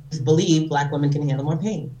doctors believe Black women can handle more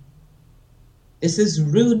pain. This is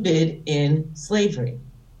rooted in slavery.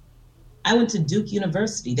 I went to Duke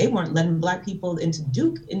University. They weren't letting Black people into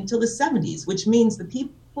Duke until the 70s, which means the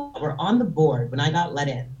people that were on the board when I got let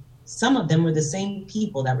in, some of them were the same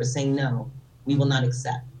people that were saying, no, we will not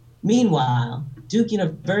accept. Meanwhile, Duke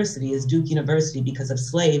University is Duke University because of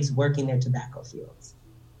slaves working their tobacco fields.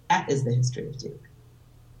 That is the history of Duke.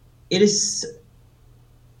 It is,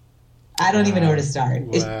 I don't even know where to start.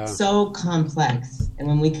 Wow. It's so complex. And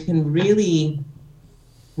when we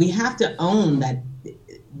have to own that it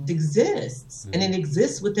exists, and it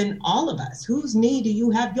exists within all of us. Whose knee do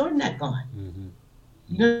you have your neck on? Mm-hmm.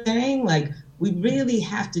 You know what I'm saying? Like, we really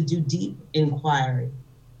have to do deep inquiry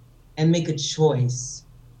and make a choice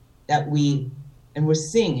that and we're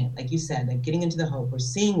seeing it, like you said, like getting into the hope, we're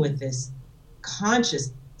seeing with this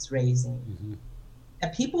conscious raising, mm-hmm.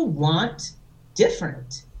 that people want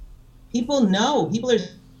different. People know, people are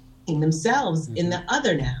seeing themselves mm-hmm. in the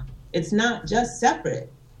other now. It's not just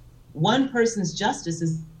separate. One person's justice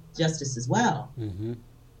is justice as well. Mm-hmm.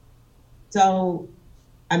 So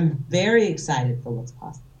I'm very excited for what's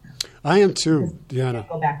possible. I am too, Deanna. Can't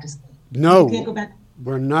go back to sleep. No. You can't go back.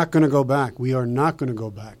 We're not going to go back. We are not going to go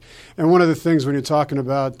back. And one of the things when you're talking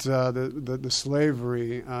about the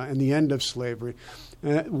slavery and the end of slavery,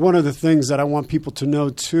 one of the things that I want people to know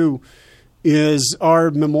too is our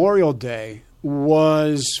Memorial Day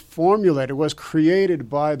was created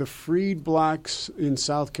by the freed blacks in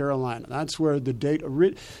South Carolina. That's where the date,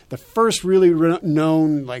 the first really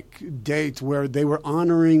known date where they were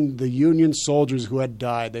honoring the Union soldiers who had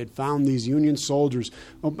died. They'd found these Union soldiers,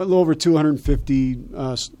 a little over 250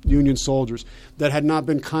 Union soldiers that had not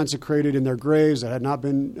been consecrated in their graves, that had not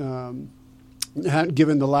been had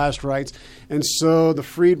given the last rites. And so the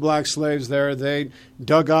freed black slaves there, they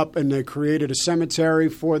dug up and they created a cemetery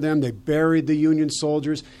for them. They buried the Union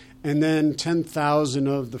soldiers. And then 10,000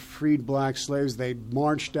 of the freed black slaves, they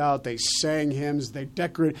marched out, they sang hymns, they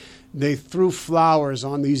decorated, they threw flowers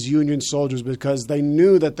on these Union soldiers because they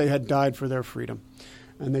knew that they had died for their freedom.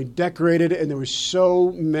 And they decorated it, and there were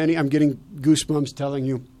so many, I'm getting goosebumps telling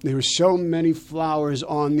you, there were so many flowers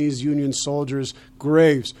on these Union soldiers'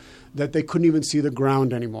 graves that they couldn't even see the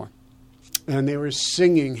ground anymore. And they were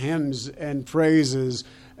singing hymns and praises,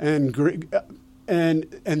 and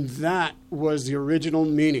that was the original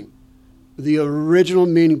meaning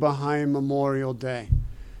behind Memorial Day.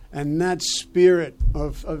 And that spirit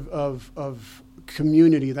of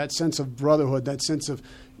community, that sense of brotherhood, that sense of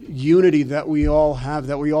unity that we all have,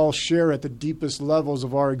 that we all share at the deepest levels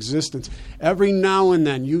of our existence. Every now and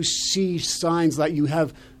then you see signs like you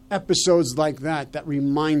have episodes like that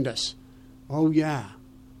remind us, oh yeah,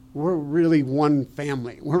 we're really one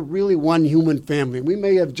family. We're really one human family. We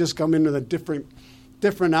may have just come into a different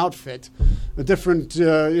outfit, a different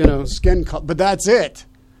skin color, but that's it.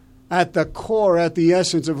 At the core, at the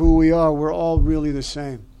essence of who we are, we're all really the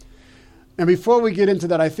same. And before we get into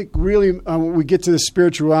that, I think really when we get to the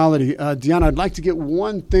spirituality, Deanna, I'd like to get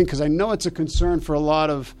one thing, because I know it's a concern for a lot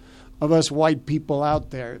of us white people out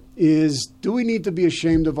there, is do we need to be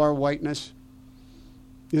ashamed of our whiteness?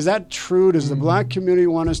 Is that true? Does the black community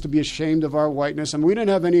want us to be ashamed of our whiteness? And we didn't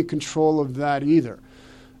have any control of that either,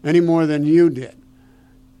 any more than you did.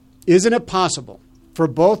 Isn't it possible for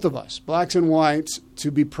both of us, blacks and whites,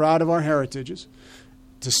 to be proud of our heritages,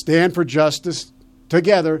 to stand for justice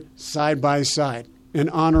together, side by side, and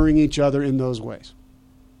honoring each other in those ways?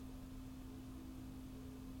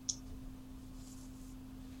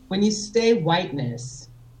 When you say whiteness,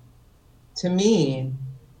 to me,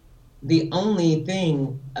 the only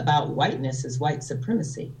thing about whiteness is white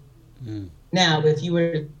supremacy. Now, if you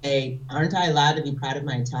were to say, aren't I allowed to be proud of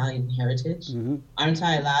my Italian heritage? Aren't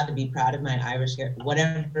I allowed to be proud of my Irish heritage?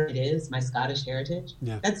 Whatever it is, my Scottish heritage,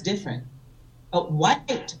 that's different. But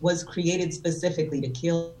white was created specifically to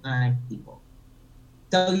kill my people.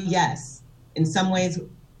 So yes, in some ways,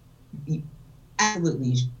 you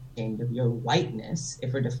absolutely ashamed of your whiteness,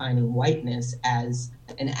 if we're defining whiteness as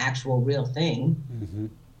an actual real thing.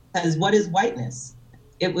 Because what is whiteness?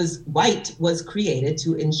 White was created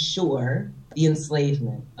to ensure the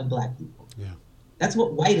enslavement of black people. That's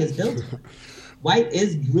what white is built on. White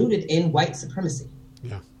is rooted in white supremacy.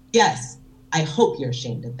 Yes, I hope you're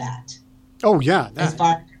ashamed of that. Oh, yeah. As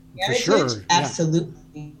far as heritage, for sure.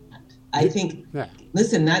 Absolutely not. I think,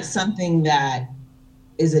 listen, that's something that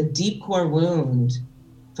is a deep core wound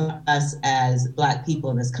for us as black people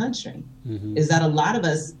in this country, is that a lot of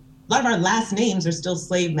our last names are still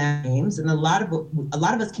slave names, and a lot of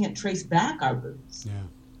us can't trace back our roots.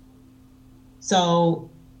 So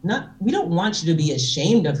we don't want you to be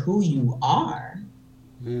ashamed of who you are.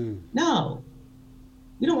 No.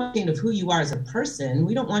 We don't want you to be ashamed of who you are as a person.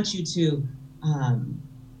 We don't want you to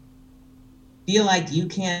feel like you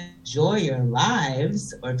can't enjoy your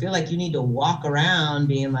lives, or feel like you need to walk around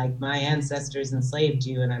being like, my ancestors enslaved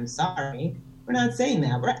you and I'm sorry. We're not saying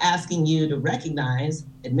that. We're asking you to recognize,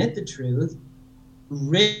 admit the truth,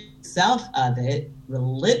 rid yourself of it,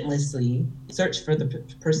 relentlessly search for the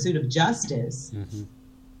pursuit of justice,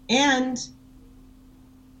 and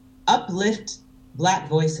uplift black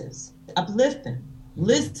voices. Uplift them.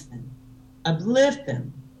 Listen. Uplift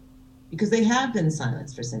them. Because they have been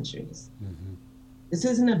silenced for centuries. This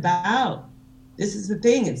is the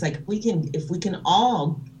thing. It's like if we can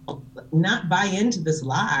all not buy into this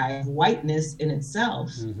lie of whiteness in itself,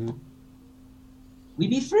 we'd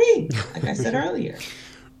be free, like I said earlier.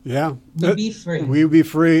 We'd be free. We'd be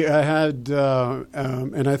free. I had,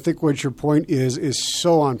 and I think what your point is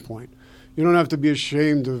so on point. You don't have to be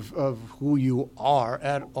ashamed of who you are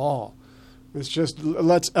at all. It's just,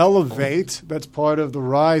 let's elevate. That's part of the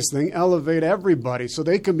Rise thing. Elevate everybody so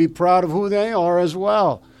they can be proud of who they are as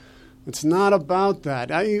well. It's not about that.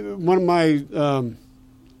 One of my,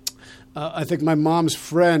 I think my mom's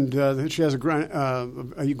friend, she has a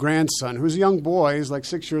grandson who's a young boy. He's like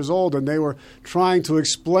 6 years old, and they were trying to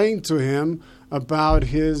explain to him about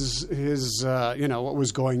his what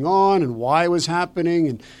was going on and why it was happening.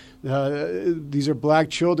 And these are black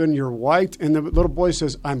children. You're white, and the little boy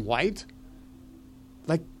says, "I'm white."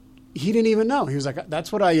 Like, he didn't even know. He was like,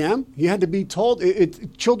 "That's what I am." He had to be told.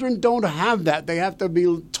 Children don't have that. They have to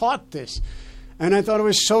be taught this. And I thought it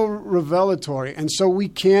was so revelatory. And so we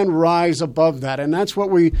can rise above that. And that's what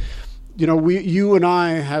you and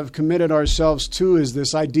I have committed ourselves to, is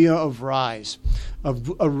this idea of rise,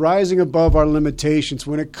 of rising above our limitations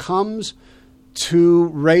when it comes to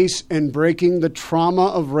race and breaking the trauma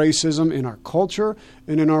of racism in our culture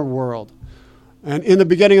and in our world. And in the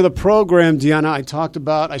beginning of the program,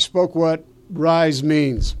 Deanna, I spoke what rise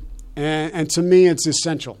means. And to me, it's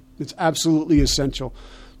essential. It's absolutely essential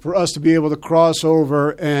for us to be able to cross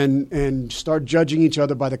over and start judging each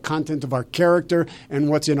other by the content of our character and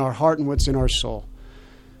what's in our heart and what's in our soul.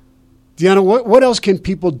 Deanna, what else can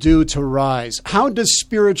people do to rise? How does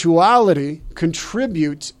spirituality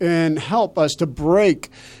contribute and help us to break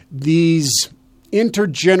these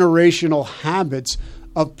intergenerational habits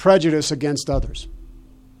of prejudice against others?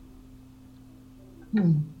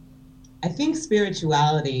 I think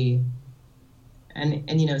spirituality,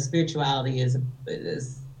 and spirituality is a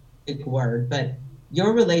big word, but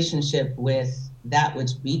your relationship with that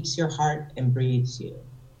which beats your heart and breathes you.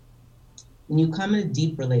 When you come in a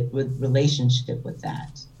deep relationship with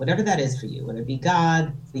that, whatever that is for you, whether it be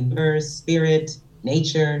God, the universe, spirit,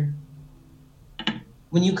 nature,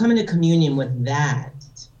 when you come into communion with that,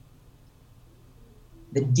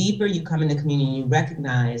 the deeper you come into communion, you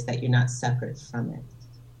recognize that you're not separate from it.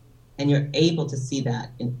 And you're able to see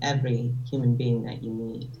that in every human being that you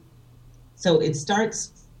meet. So it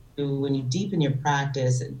starts when you deepen your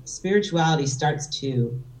practice, spirituality starts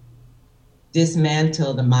to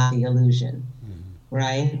dismantle the illusion,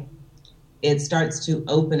 right? It starts to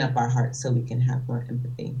open up our hearts so we can have more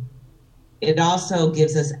empathy. It also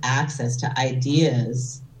gives us access to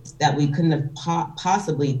ideas that we couldn't have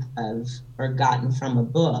possibly have or gotten from a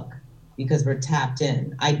book because we're tapped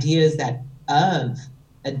in. Ideas that of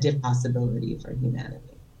a different possibility for humanity.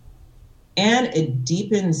 And it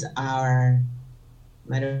deepens our,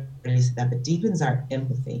 I don't know say that, but deepens our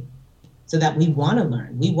empathy so that we want to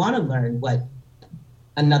learn. We want to learn what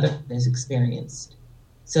another has experienced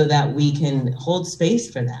so that we can hold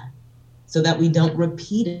space for that, so that we don't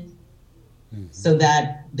repeat it, so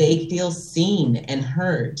that they feel seen and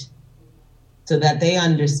heard, so that they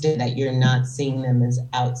understand that you're not seeing them as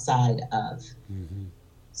outside of.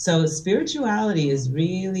 So spirituality is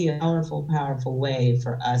really a powerful, powerful way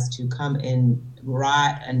for us to come in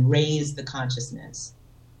and raise the consciousness,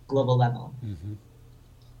 global level.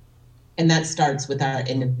 And that starts with our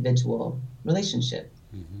individual relationship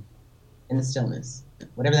in the stillness.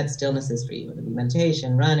 Whatever that stillness is for you, whether it be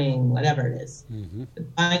meditation, running, whatever it is. But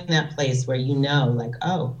find that place where you know, like,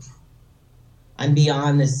 oh, I'm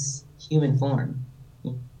beyond this human form.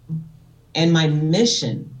 And my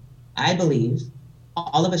mission, I believe,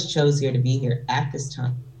 all of us chose here to be here at this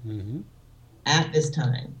time. At this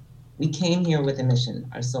time. We came here with a mission,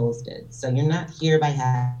 our souls did. So you're not here by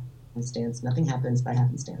happenstance. Nothing happens by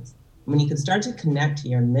happenstance. When you can start to connect to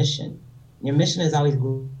your mission is always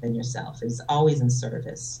in yourself. It's always in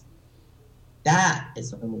service. That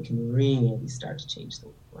is when we can really start to change the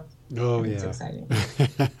world. Oh, It's yeah. exciting.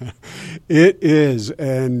 It is.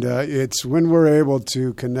 And it's when we're able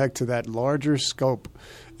to connect to that larger scope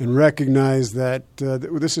and recognize that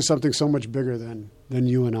this is something so much bigger than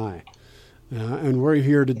you and I. And we're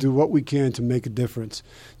here to do what we can to make a difference,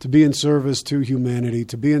 to be in service to humanity,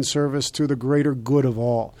 to be in service to the greater good of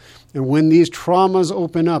all. And when these traumas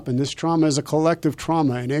open up, and this trauma is a collective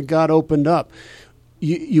trauma, and it got opened up,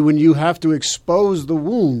 when you have to expose the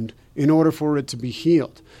wound in order for it to be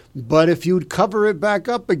healed. But if you cover it back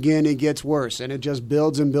up again, it gets worse, and it just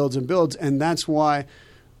builds and builds and builds. And that's why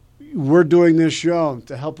we're doing this show,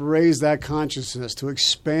 to help raise that consciousness, to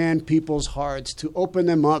expand people's hearts, to open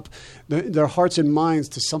them up, their hearts and minds,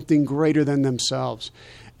 to something greater than themselves.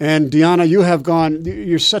 And Deanna, you have gone,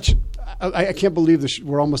 you're such, I can't believe this,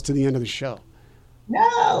 we're almost to the end of the show.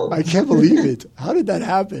 No! I can't believe it. How did that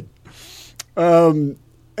happen?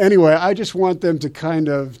 Anyway, I just want them to kind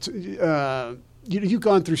of, you've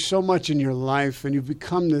gone through so much in your life, and you've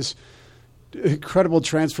become this incredible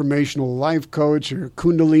transformational life coach, or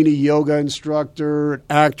Kundalini yoga instructor, an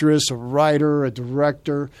actress, a writer, a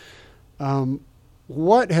director.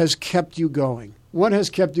 What has kept you going? What has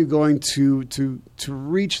kept you going to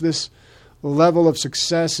reach this level of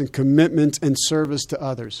success and commitment and service to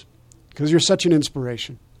others? Because you're such an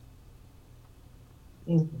inspiration.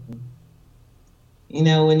 You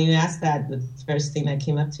know, when you asked that, the first thing that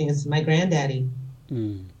came up to me is my granddaddy.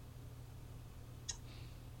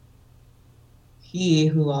 He,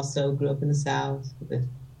 who also grew up in the South,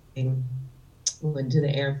 went to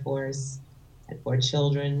the Air Force, had 4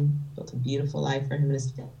 children, built a beautiful life for him and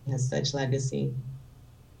his family, has such legacy.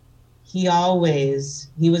 He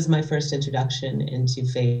was my first introduction into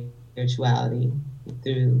faith, spirituality,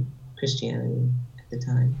 through Christianity at the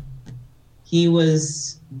time. He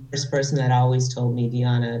was the first person that always told me,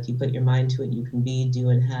 Deanna, if you put your mind to it, you can be, do,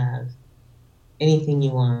 and have anything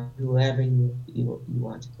you want, whoever you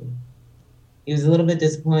want to be. He was a little bit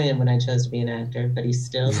disappointed when I chose to be an actor, but he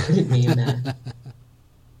still supported me in that.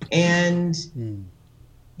 And,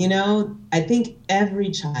 you know, I think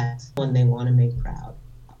every child, one they want to make proud.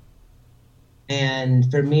 And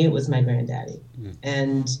for me, it was my granddaddy.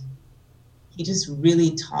 And he just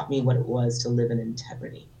really taught me what it was to live in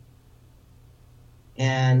integrity.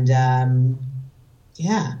 And,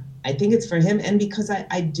 yeah, I think it's for him. And because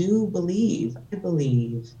I believe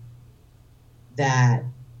that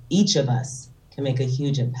each of us can make a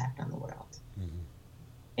huge impact on the world.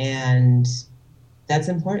 And that's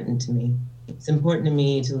important to me. It's important to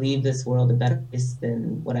me to leave this world a better place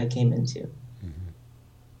than what I came into.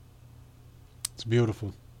 It's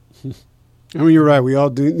beautiful. I mean, you're right. We all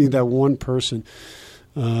do need that one person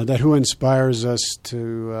that who inspires us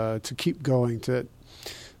to keep going, to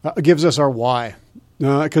gives us our why.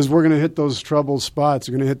 Because we're going to hit those troubled spots.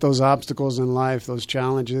 We're going to hit those obstacles in life, those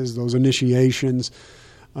challenges, those initiations.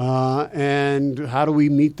 And how do we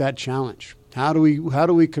meet that challenge? How do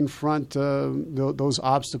we confront those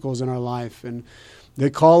obstacles in our life? And they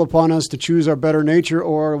call upon us to choose our better nature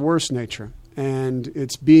or our worse nature. And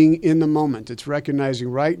it's being in the moment. It's recognizing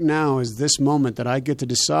right now is this moment that I get to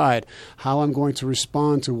decide how I'm going to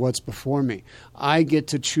respond to what's before me. I get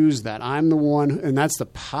to choose that. I'm the one, and that's the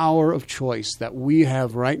power of choice that we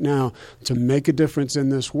have right now to make a difference in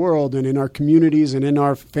this world and in our communities and in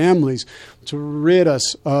our families to rid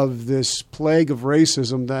us of this plague of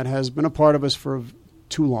racism that has been a part of us for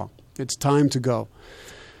too long. It's time to go.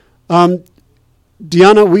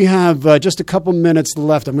 Deanna, we have just a couple minutes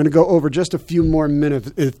left. I'm going to go over just a few more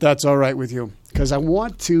minutes, if that's all right with you, because I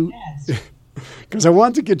want to, because I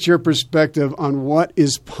want to get your perspective on what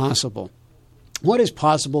is possible. What is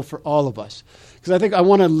possible for all of us? Because I think I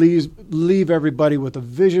want to leave everybody with a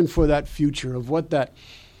vision for that future of what that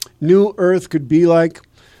new earth could be like.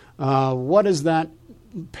 What does that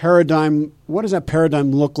paradigm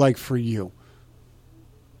look like for you?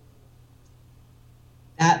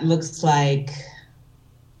 That looks like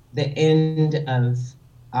the end of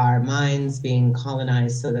our minds being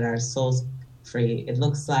colonized so that our souls are free. It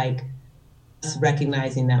looks like us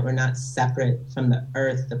recognizing that we're not separate from the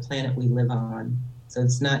earth, the planet we live on. So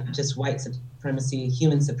it's not just white supremacy,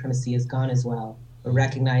 human supremacy is gone as well. We're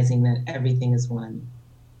recognizing that everything is one.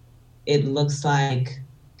 It looks like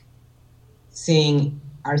seeing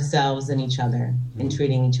ourselves and each other and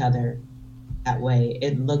treating each other that way.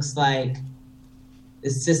 It looks like the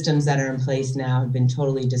systems that are in place now have been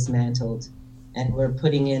totally dismantled, and we're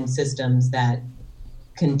putting in systems that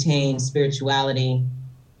contain spirituality,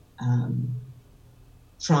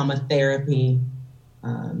 trauma therapy,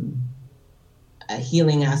 a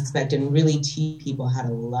healing aspect, and really teach people how to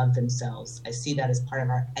love themselves. I see that as part of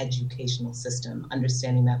our educational system,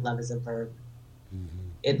 understanding that love is a verb. Mm-hmm.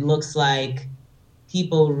 It looks like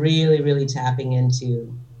people really, really tapping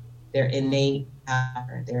into their innate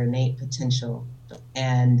power, their innate potential,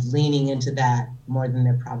 and leaning into that more than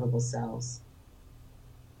their probable selves.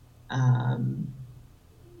 I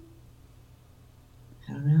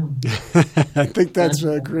don't know. I think that's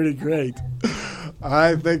pretty great.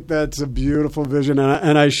 I think that's a beautiful vision,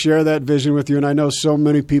 and I share that vision with you, and I know so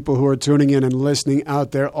many people who are tuning in and listening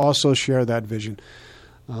out there also share that vision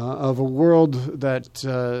of a world that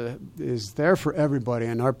is there for everybody,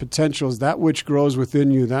 and our potential is that which grows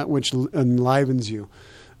within you, that which enlivens you.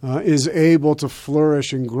 Is able to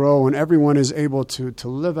flourish and grow, and everyone is able to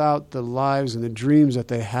live out the lives and the dreams that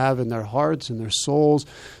they have in their hearts and their souls,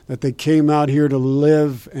 that they came out here to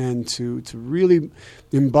live and to really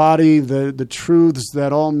embody the truths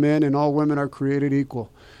that all men and all women are created equal.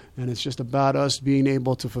 And it's just about us being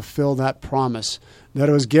able to fulfill that promise that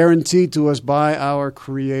it was guaranteed to us by our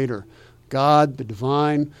Creator. God, the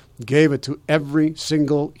divine, gave it to every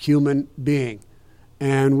single human being.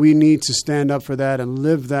 And we need to stand up for that and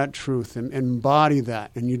live that truth and embody that.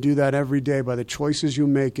 And you do that every day by the choices you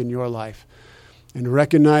make in your life. And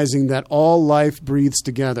recognizing that all life breathes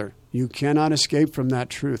together. You cannot escape from that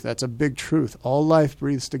truth. That's a big truth. All life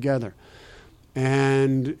breathes together.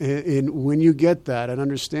 And when you get that and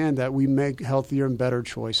understand that, we make healthier and better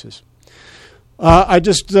choices. I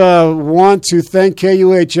just want to thank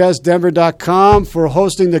KUHSdenver.com for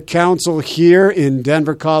hosting the council here in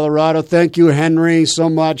Denver, Colorado. Thank you, Henry, so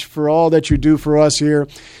much for all that you do for us here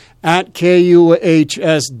at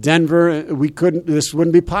KUHS Denver. This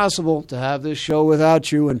wouldn't be possible to have this show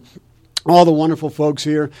without you and all the wonderful folks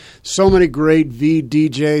here. So many great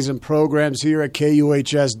DJs and programs here at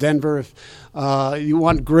KUHS Denver. If you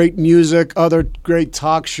want great music, other great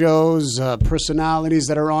talk shows, personalities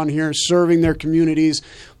that are on here serving their communities,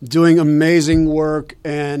 doing amazing work,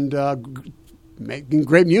 and making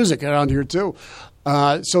great music around here too.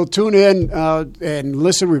 So tune in and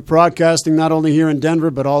listen. We're broadcasting not only here in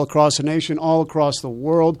Denver, but all across the nation, all across the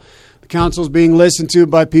world. The council is being listened to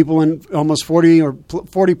by people in almost 40 or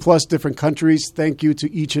 40 plus different countries. Thank you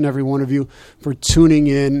to each and every one of you for tuning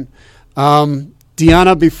in.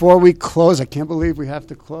 Deanna, before we close, I can't believe we have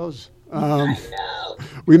to close. I know.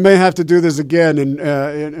 We may have to do this again in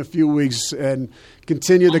a few weeks and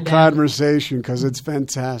continue the conversation because it's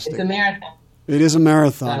fantastic. It's a marathon. It is a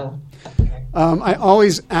marathon. I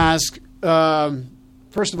always ask,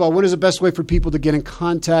 first of all, what is the best way for people to get in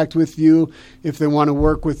contact with you if they want to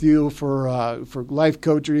work with you for life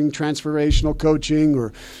coaching, transformational coaching,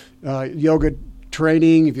 or yoga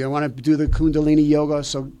training, if you want to do the Kundalini yoga?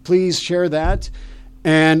 So please share that.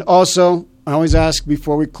 And also, I always ask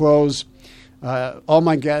before we close, all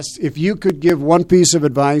my guests, if you could give one piece of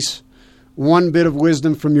advice, one bit of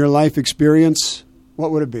wisdom from your life experience,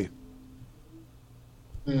 what would it be?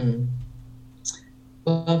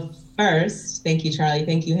 Well, first, thank you, Charlie.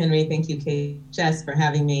 Thank you, Henry. Thank you, Kate, Jess, for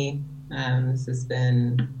having me. This has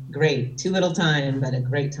been great. Too little time, but a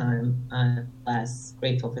great time. Less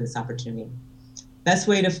grateful for this opportunity. Best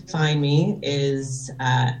way to find me is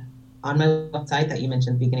on my website that you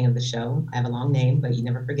mentioned at the beginning of the show. I have a long name, but you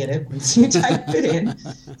never forget it once you type it in.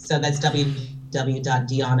 So that's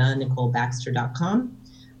www.diananicolebaxter.com.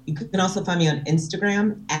 You can also find me on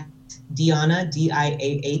Instagram at Diana,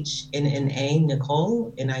 Diahnna,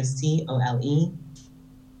 Nicole, Nicole.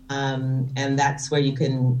 And that's where you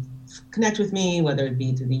can connect with me, whether it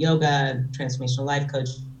be through the yoga, transformational life coach,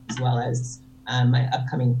 as well as my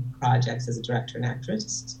upcoming projects as a director and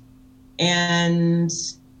actress. And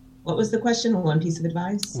what was the question? One piece of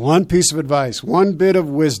advice? One piece of advice, one bit of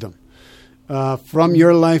wisdom from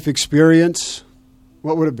your life experience.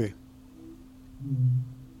 What would it be?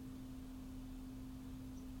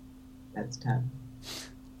 That's tough.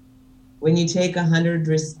 When you take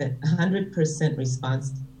 100%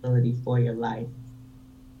 responsibility for your life,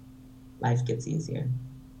 life gets easier.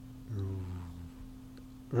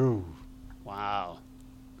 Ooh. Wow.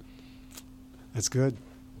 That's good.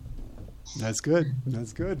 That's good.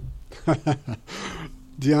 That's good.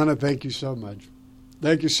 Diana, thank you so much.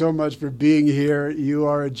 Thank you so much for being here. You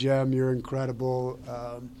are a gem. You're incredible.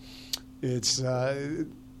 It's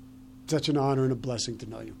such an honor and a blessing to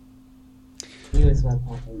know you. You as well,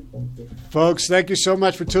 Papa. Thank you. Folks, thank you so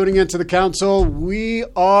much for tuning into the council. We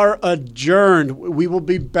are adjourned. We will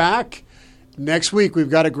be back next week. We've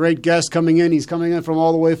got a great guest coming in. He's coming in from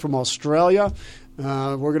all the way from Australia.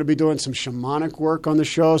 We're going to be doing some shamanic work on the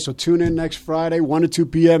show, so tune in next Friday, 1 to 2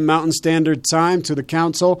 p.m. Mountain Standard Time to the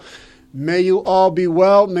council. May you all be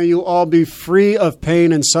well. May you all be free of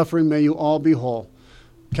pain and suffering. May you all be whole.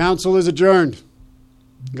 Council is adjourned.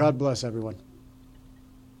 God bless everyone.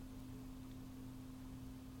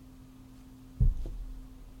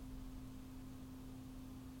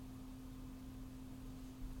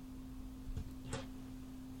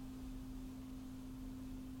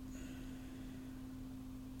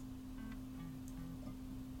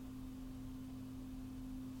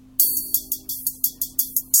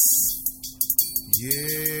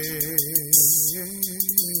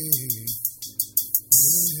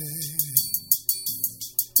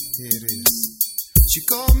 It is. She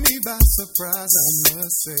caught me by surprise, I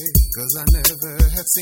must say, 'cause I never had seen